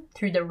metabolism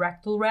through the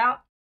rectal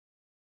route.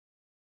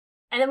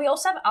 And then we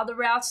also have other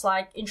routes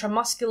like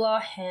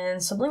intramuscular and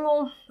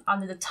sublingual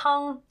under the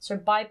tongue, so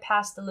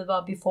bypass the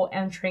liver before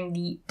entering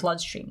the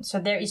bloodstream. So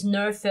there is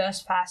no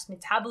first pass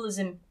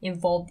metabolism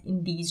involved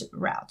in these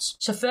routes.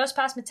 So first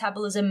pass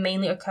metabolism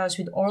mainly occurs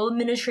with oral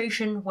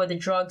administration, where the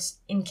drug's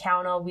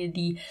encounter with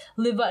the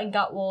liver and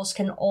gut walls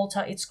can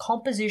alter its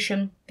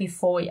composition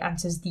before it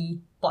enters the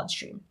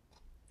bloodstream.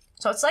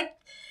 So it's like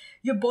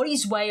your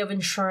body's way of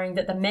ensuring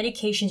that the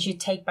medications you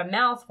take by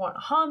mouth won't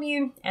harm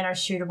you and are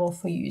suitable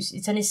for use.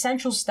 It's an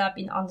essential step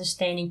in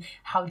understanding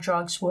how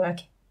drugs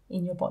work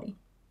in your body.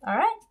 All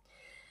right,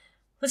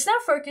 let's now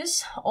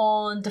focus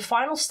on the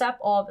final step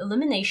of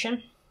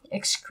elimination,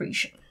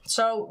 excretion.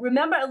 So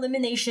remember,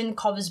 elimination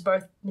covers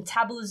both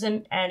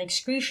metabolism and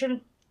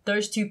excretion,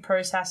 those two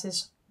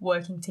processes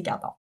working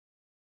together.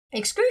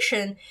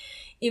 Excretion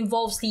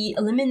involves the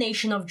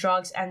elimination of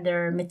drugs and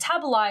their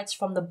metabolites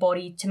from the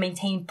body to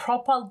maintain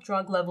proper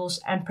drug levels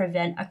and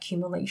prevent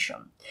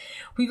accumulation.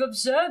 We've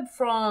observed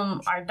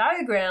from our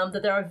diagram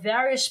that there are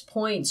various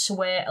points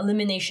where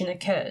elimination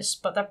occurs,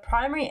 but the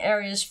primary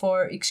areas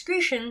for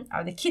excretion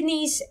are the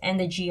kidneys and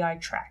the GI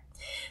tract.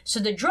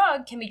 So the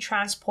drug can be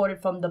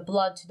transported from the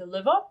blood to the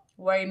liver,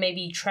 where it may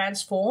be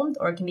transformed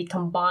or it can be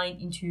combined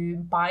into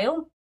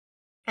bile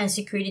and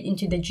secreted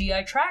into the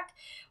GI tract,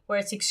 where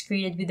it's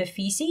excreted with the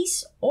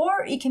feces,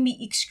 or it can be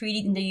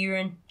excreted in the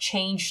urine,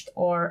 changed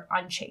or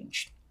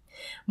unchanged.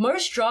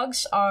 Most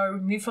drugs are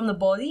removed from the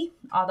body,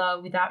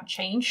 either without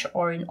change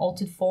or in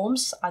altered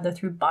forms, either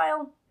through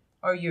bile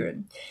or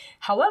urine.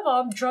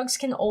 However, drugs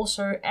can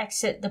also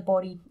exit the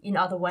body in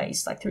other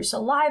ways, like through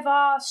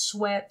saliva,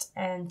 sweat,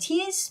 and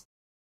tears,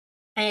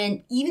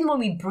 and even when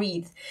we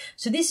breathe.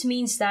 So this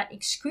means that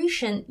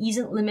excretion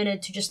isn't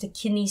limited to just the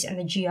kidneys and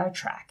the GI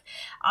tract.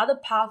 Other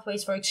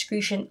pathways for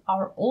excretion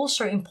are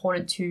also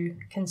important to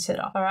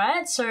consider. All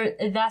right, so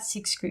that's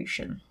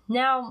excretion.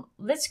 Now,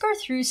 let's go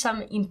through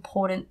some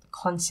important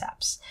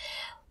concepts.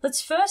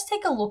 Let's first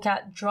take a look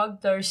at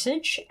drug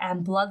dosage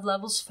and blood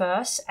levels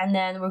first, and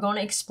then we're going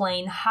to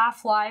explain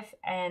half-life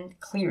and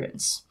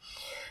clearance.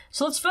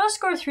 So let's first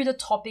go through the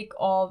topic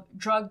of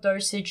drug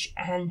dosage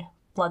and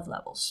blood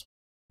levels.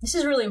 This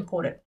is really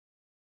important.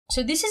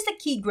 So this is the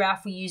key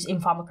graph we use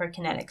in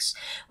pharmacokinetics,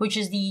 which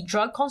is the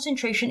drug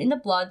concentration in the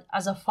blood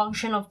as a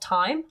function of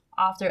time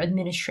after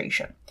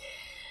administration.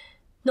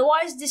 Now,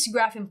 why is this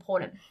graph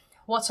important?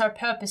 What's our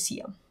purpose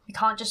here? We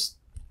can't just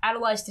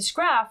analyze this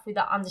graph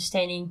without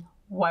understanding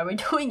why we're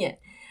doing it.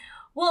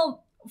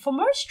 Well, for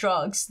most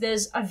drugs,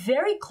 there's a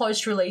very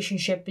close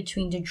relationship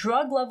between the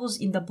drug levels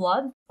in the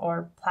blood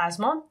or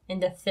plasma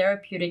and the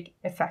therapeutic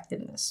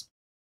effectiveness.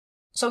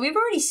 So we've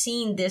already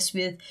seen this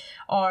with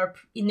our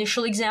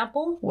initial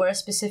example, where a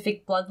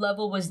specific blood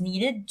level was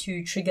needed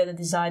to trigger the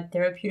desired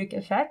therapeutic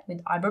effect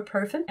with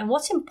ibuprofen. And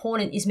what's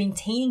important is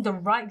maintaining the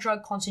right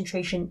drug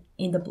concentration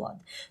in the blood.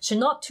 So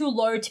not too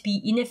low to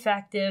be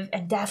ineffective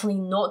and definitely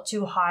not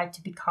too high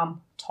to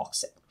become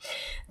toxic.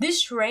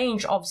 This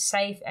range of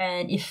safe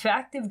and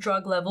effective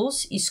drug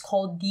levels is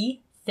called the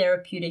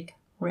therapeutic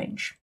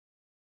range.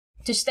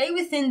 To stay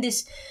within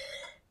this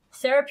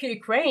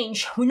therapeutic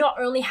range, we not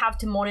only have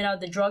to monitor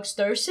the drug's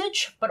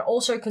dosage, but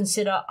also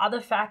consider other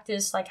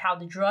factors like how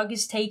the drug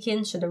is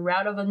taken, so the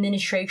route of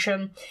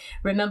administration.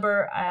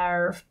 Remember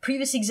our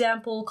previous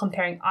example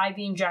comparing IV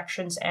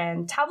injections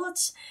and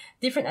tablets.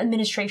 Different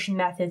administration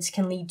methods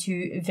can lead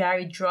to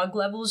varied drug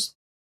levels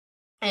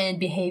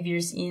and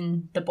behaviors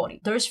in the body.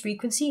 Dose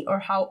frequency, or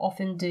how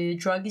often the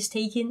drug is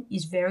taken,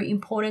 is very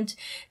important.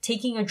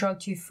 Taking a drug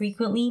too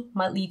frequently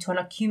might lead to an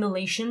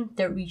accumulation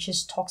that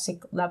reaches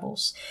toxic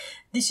levels.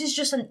 This is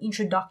just an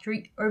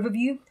introductory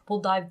overview. We'll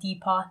dive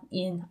deeper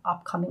in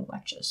upcoming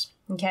lectures,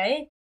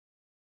 okay?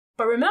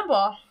 But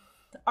remember,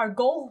 our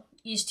goal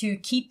is to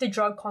keep the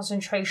drug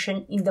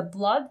concentration in the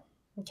blood,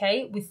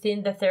 okay,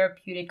 within the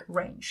therapeutic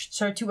range.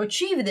 So to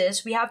achieve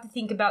this, we have to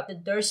think about the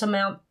dose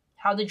amount,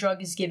 how the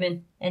drug is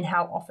given, and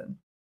how often.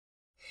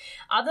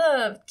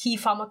 Other key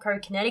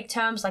pharmacokinetic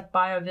terms like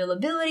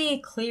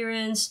bioavailability,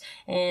 clearance,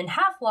 and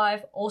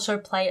half-life also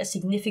play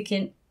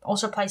significant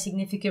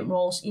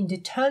roles in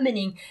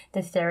determining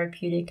the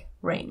therapeutic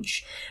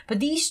range. But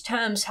these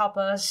terms help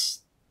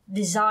us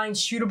design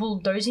suitable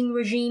dosing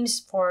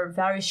regimes for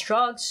various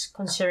drugs,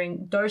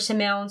 considering dose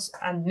amounts,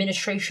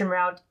 administration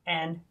route,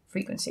 and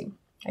frequency.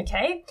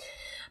 Okay,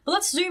 but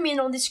let's zoom in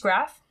on this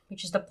graph,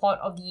 which is the plot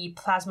of the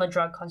plasma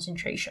drug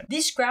concentration.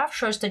 This graph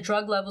shows the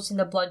drug levels in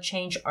the blood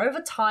change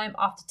over time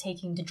after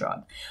taking the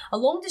drug.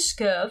 Along this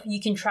curve, you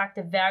can track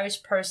the various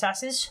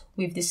processes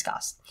we've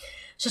discussed.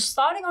 So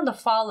starting on the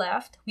far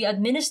left, we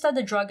administer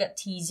the drug at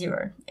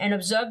T0 and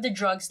observe the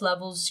drug's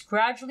levels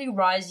gradually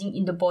rising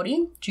in the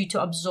body due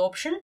to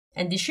absorption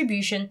and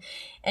distribution,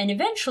 and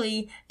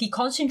eventually the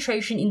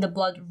concentration in the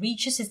blood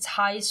reaches its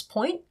highest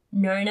point,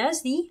 known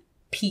as the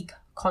peak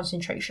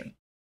concentration.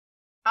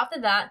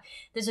 After that,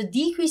 there's a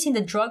decrease in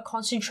the drug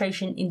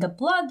concentration in the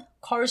blood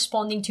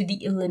corresponding to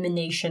the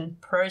elimination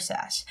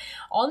process.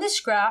 On this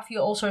graph, you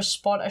also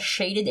spot a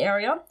shaded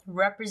area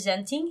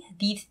representing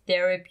the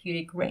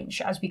therapeutic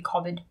range, as we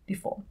covered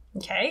before.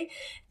 Okay,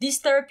 this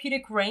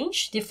therapeutic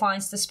range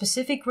defines the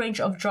specific range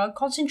of drug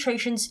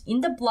concentrations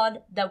in the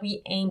blood that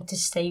we aim to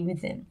stay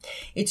within.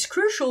 It's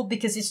crucial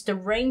because it's the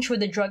range where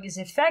the drug is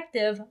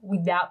effective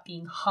without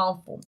being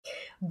harmful.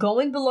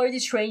 Going below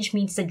this range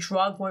means the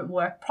drug won't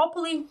work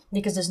properly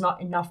because there's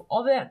not enough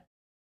of it.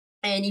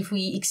 And if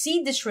we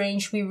exceed this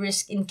range, we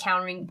risk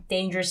encountering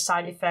dangerous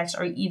side effects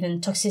or even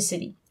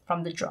toxicity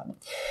from the drug.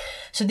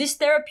 So this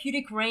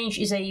therapeutic range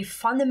is a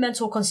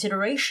fundamental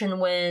consideration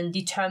when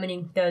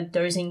determining the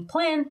dosing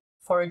plan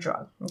for a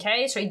drug.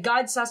 Okay, so it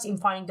guides us in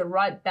finding the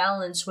right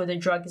balance where the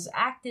drug is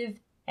active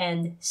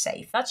and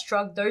safe. That's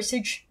drug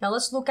dosage. Now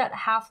let's look at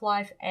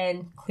half-life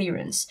and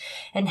clearance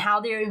and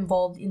how they're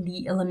involved in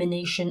the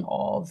elimination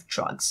of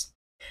drugs.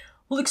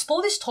 We'll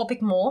explore this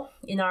topic more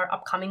in our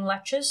upcoming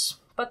lectures,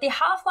 but the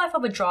half-life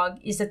of a drug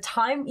is the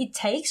time it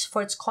takes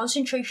for its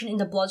concentration in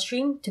the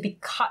bloodstream to be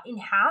cut in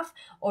half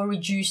or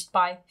reduced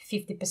by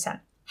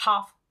 50%.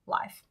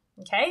 Half-life,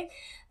 okay?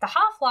 The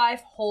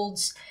half-life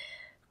holds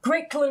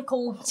great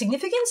clinical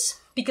significance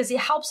because it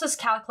helps us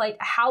calculate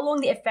how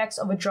long the effects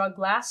of a drug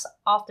last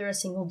after a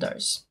single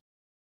dose.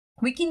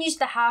 We can use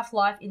the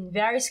half-life in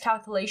various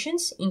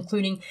calculations,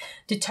 including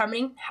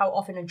determining how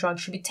often a drug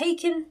should be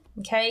taken,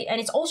 okay? And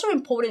it's also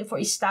important for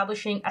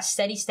establishing a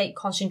steady state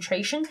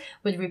concentration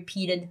with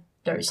repeating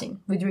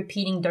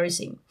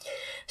dosing.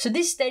 So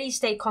this steady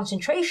state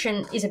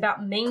concentration is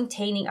about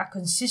maintaining a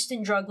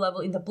consistent drug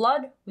level in the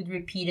blood with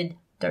repeated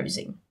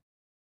dosing.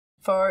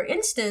 For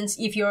instance,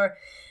 if you're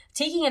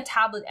taking a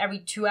tablet every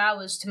 2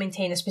 hours to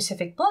maintain a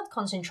specific blood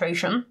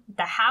concentration,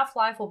 the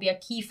half-life will be a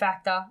key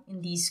factor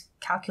in these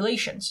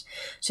calculations.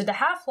 So the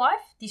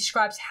half-life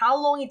describes how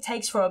long it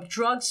takes for a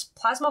drug's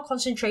plasma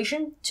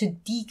concentration to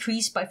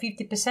decrease by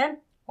 50%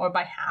 or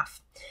by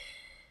half.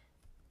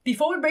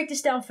 Before we break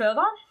this down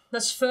further,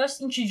 let's first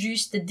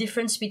introduce the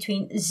difference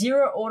between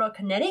zero-order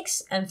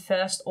kinetics and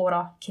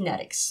first-order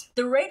kinetics.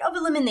 The rate of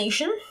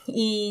elimination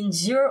in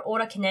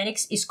zero-order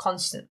kinetics is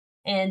constant,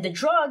 and the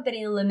drug that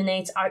it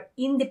eliminates are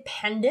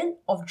independent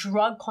of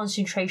drug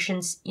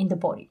concentrations in the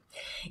body.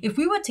 If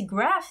we were to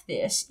graph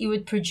this, it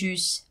would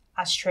produce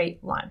a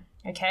straight line,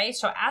 okay?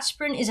 So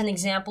aspirin is an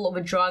example of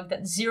a drug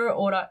that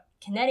zero-order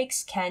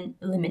kinetics can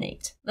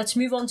eliminate. Let's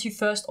move on to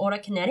first-order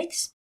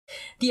kinetics.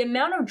 The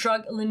amount of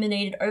drug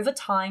eliminated over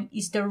time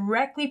is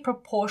directly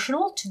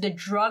proportional to the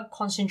drug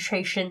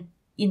concentration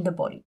in the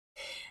body.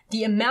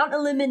 The amount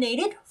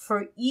eliminated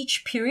for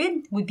each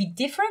period would be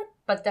different,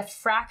 but the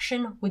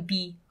fraction would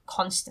be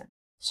constant.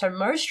 So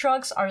most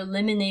drugs are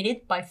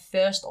eliminated by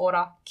first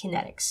order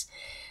kinetics.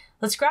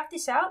 Let's graph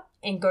this out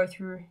and go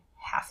through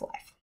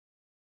half-life.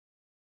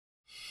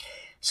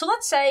 So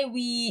let's say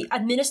we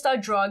administer a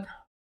drug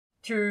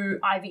through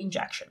IV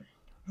injection.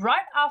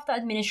 Right after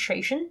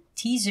administration,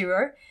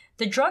 T0,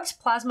 the drug's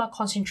plasma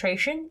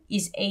concentration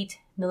is 8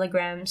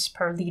 milligrams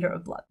per liter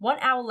of blood. 1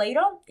 hour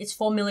later, it's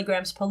 4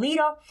 milligrams per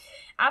liter.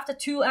 After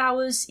 2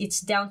 hours, it's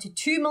down to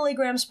 2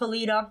 milligrams per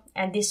liter,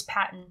 and this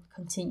pattern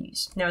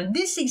continues. Now, in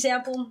this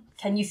example,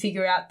 can you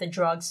figure out the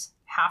drug's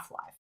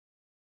half-life?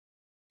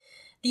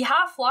 The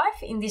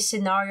half-life in this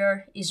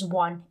scenario is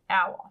 1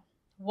 hour.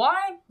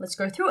 Why? Let's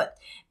go through it.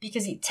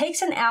 Because it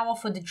takes an hour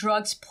for the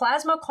drug's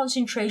plasma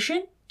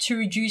concentration to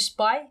reduce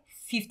by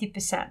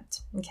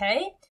 50%,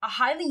 okay? A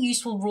highly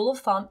useful rule of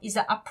thumb is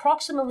that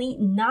approximately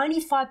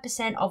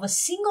 95% of a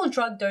single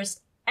drug dose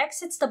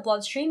exits the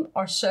bloodstream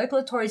or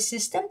circulatory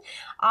system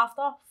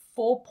after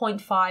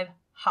 4.5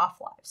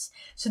 half-lives.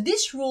 So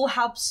this rule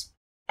helps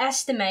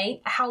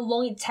estimate how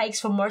long it takes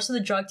for most of the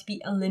drug to be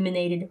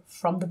eliminated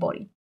from the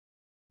body.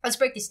 Let's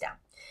break this down.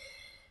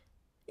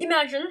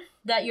 Imagine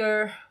that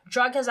your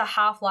drug has a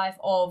half-life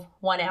of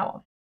 1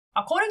 hour.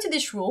 According to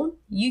this rule,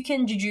 you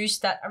can deduce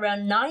that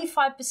around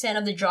 95%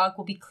 of the drug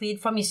will be cleared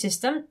from your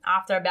system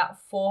after about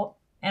 4.5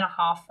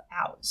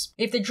 hours.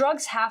 If the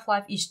drug's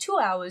half-life is 2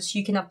 hours,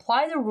 you can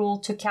apply the rule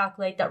to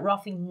calculate that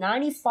roughly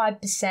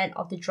 95%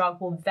 of the drug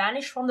will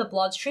vanish from the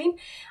bloodstream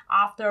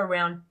after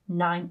around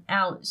 9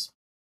 hours.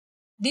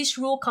 This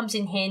rule comes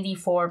in handy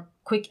for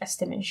quick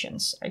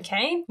estimations,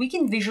 okay? We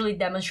can visually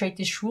demonstrate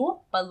this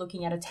rule by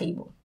looking at a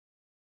table.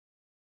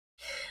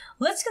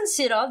 Let's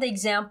consider the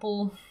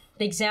example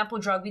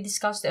drug we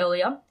discussed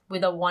earlier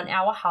with a 1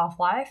 hour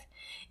half-life.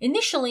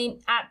 Initially,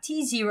 at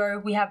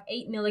T0, we have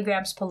 8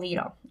 milligrams per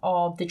liter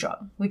of the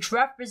drug, which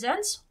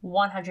represents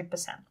 100%.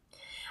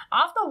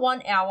 After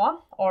 1 hour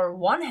or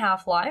 1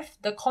 half-life,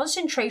 the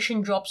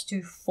concentration drops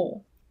to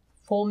 4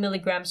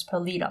 milligrams per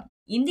liter,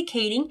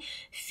 indicating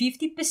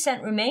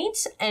 50%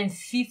 remains and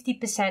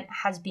 50%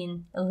 has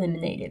been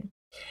eliminated.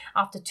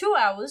 After 2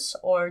 hours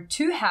or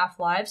 2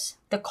 half-lives,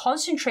 the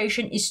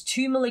concentration is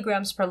 2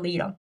 milligrams per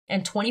liter,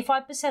 and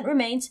 25%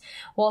 remains,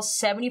 while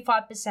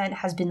 75%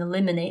 has been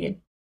eliminated.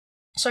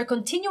 So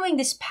continuing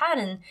this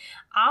pattern,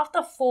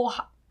 after 4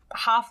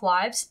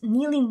 half-lives,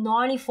 nearly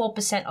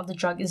 94% of the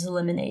drug is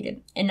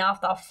eliminated. And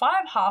after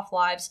 5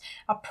 half-lives,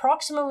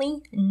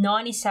 approximately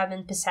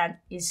 97%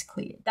 is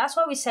cleared. That's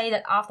why we say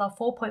that after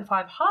 4.5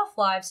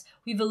 half-lives,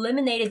 we've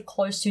eliminated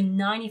close to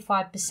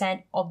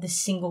 95% of the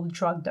single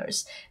drug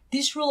dose.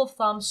 This rule of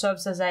thumb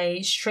serves as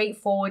a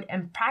straightforward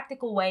and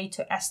practical way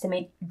to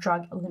estimate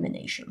drug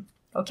elimination.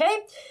 Okay,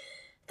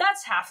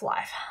 that's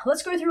half-life.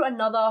 Let's go through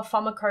another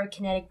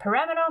pharmacokinetic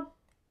parameter,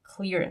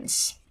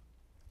 clearance.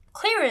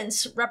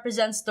 Clearance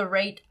represents the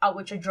rate at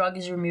which a drug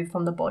is removed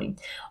from the body,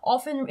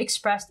 often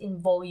expressed in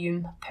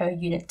volume per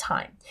unit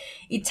time.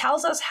 It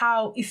tells us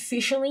how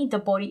efficiently the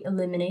body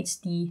eliminates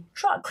the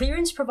drug.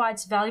 Clearance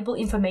provides valuable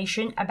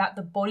information about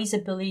the body's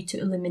ability to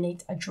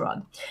eliminate a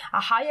drug.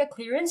 A higher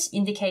clearance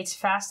indicates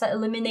faster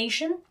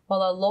elimination,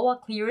 while a lower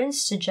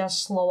clearance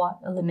suggests slower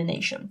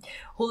elimination.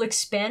 We'll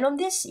expand on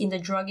this in the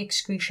drug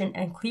excretion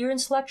and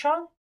clearance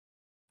lecture.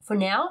 For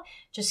now,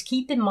 just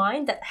keep in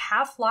mind that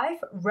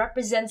half-life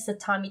represents the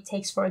time it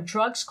takes for a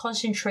drug's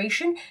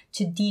concentration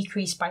to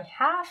decrease by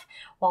half,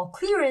 while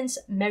clearance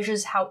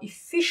measures how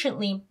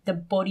efficiently the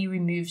body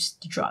removes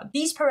the drug.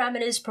 These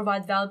parameters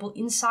provide valuable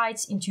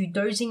insights into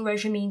dosing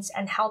regimens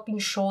and help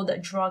ensure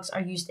that drugs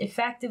are used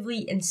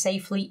effectively and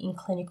safely in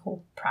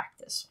clinical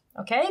practice.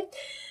 Okay?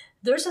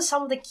 Those are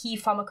some of the key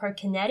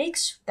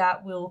pharmacokinetics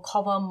that we'll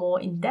cover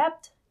more in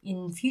depth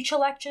in future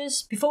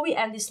lectures. Before we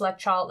end this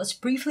lecture, let's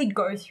briefly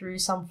go through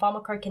some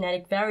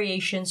pharmacokinetic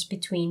variations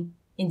between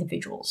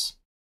individuals.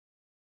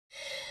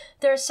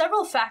 There are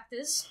several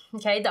factors,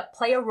 that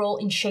play a role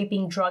in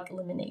shaping drug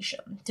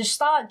elimination. To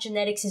start,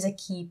 genetics is a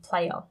key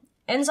player.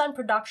 Enzyme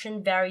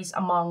production varies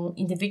among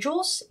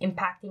individuals,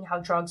 impacting how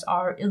drugs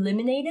are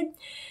eliminated.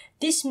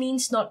 This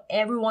means not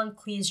everyone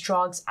clears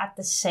drugs at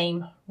the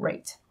same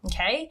rate,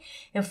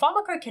 In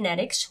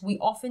pharmacokinetics, we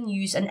often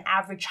use an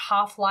average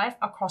half-life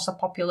across a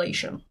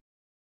population,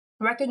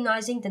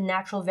 recognizing the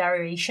natural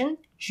variation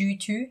due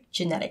to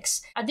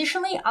genetics.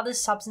 Additionally, other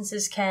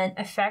substances can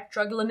affect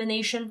drug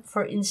elimination.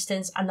 For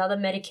instance, another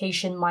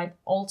medication might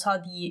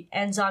alter the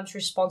enzymes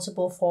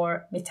responsible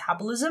for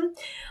metabolism.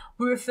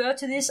 We refer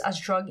to this as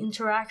drug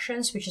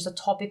interactions, which is a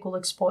topic we'll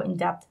explore in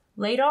depth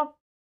later.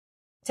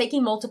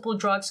 Taking multiple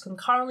drugs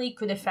concurrently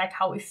could affect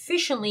how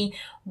efficiently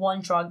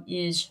one drug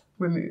is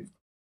removed.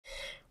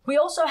 We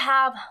also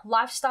have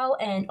lifestyle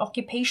and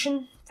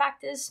occupation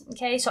factors,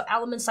 so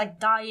elements like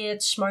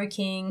diet,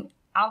 smoking,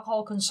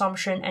 alcohol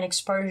consumption, and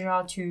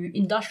exposure to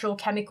industrial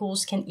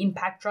chemicals can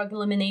impact drug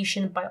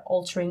elimination by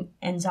altering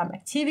enzyme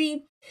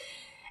activity.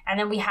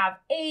 And then we have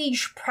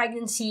age,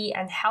 pregnancy,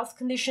 and health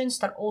conditions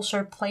that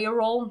also play a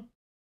role.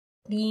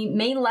 The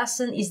main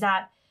lesson is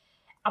that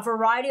a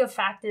variety of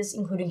factors,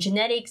 including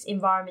genetics,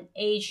 environment,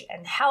 age,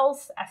 and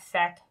health,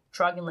 affect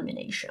drug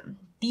elimination.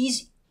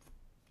 These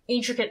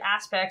intricate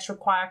aspects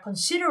require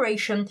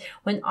consideration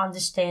when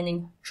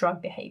understanding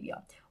drug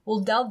behavior.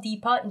 We'll delve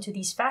deeper into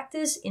these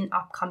factors in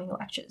upcoming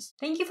lectures.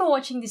 Thank you for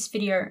watching this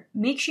video.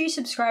 Make sure you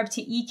subscribe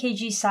to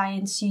EKG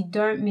Science so you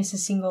don't miss a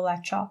single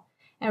lecture.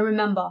 And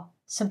remember,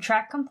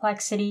 subtract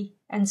complexity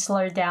and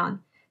slow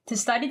down. To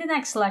study the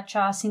next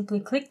lecture, simply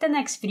click the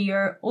next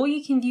video or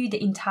you can view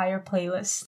the entire playlist.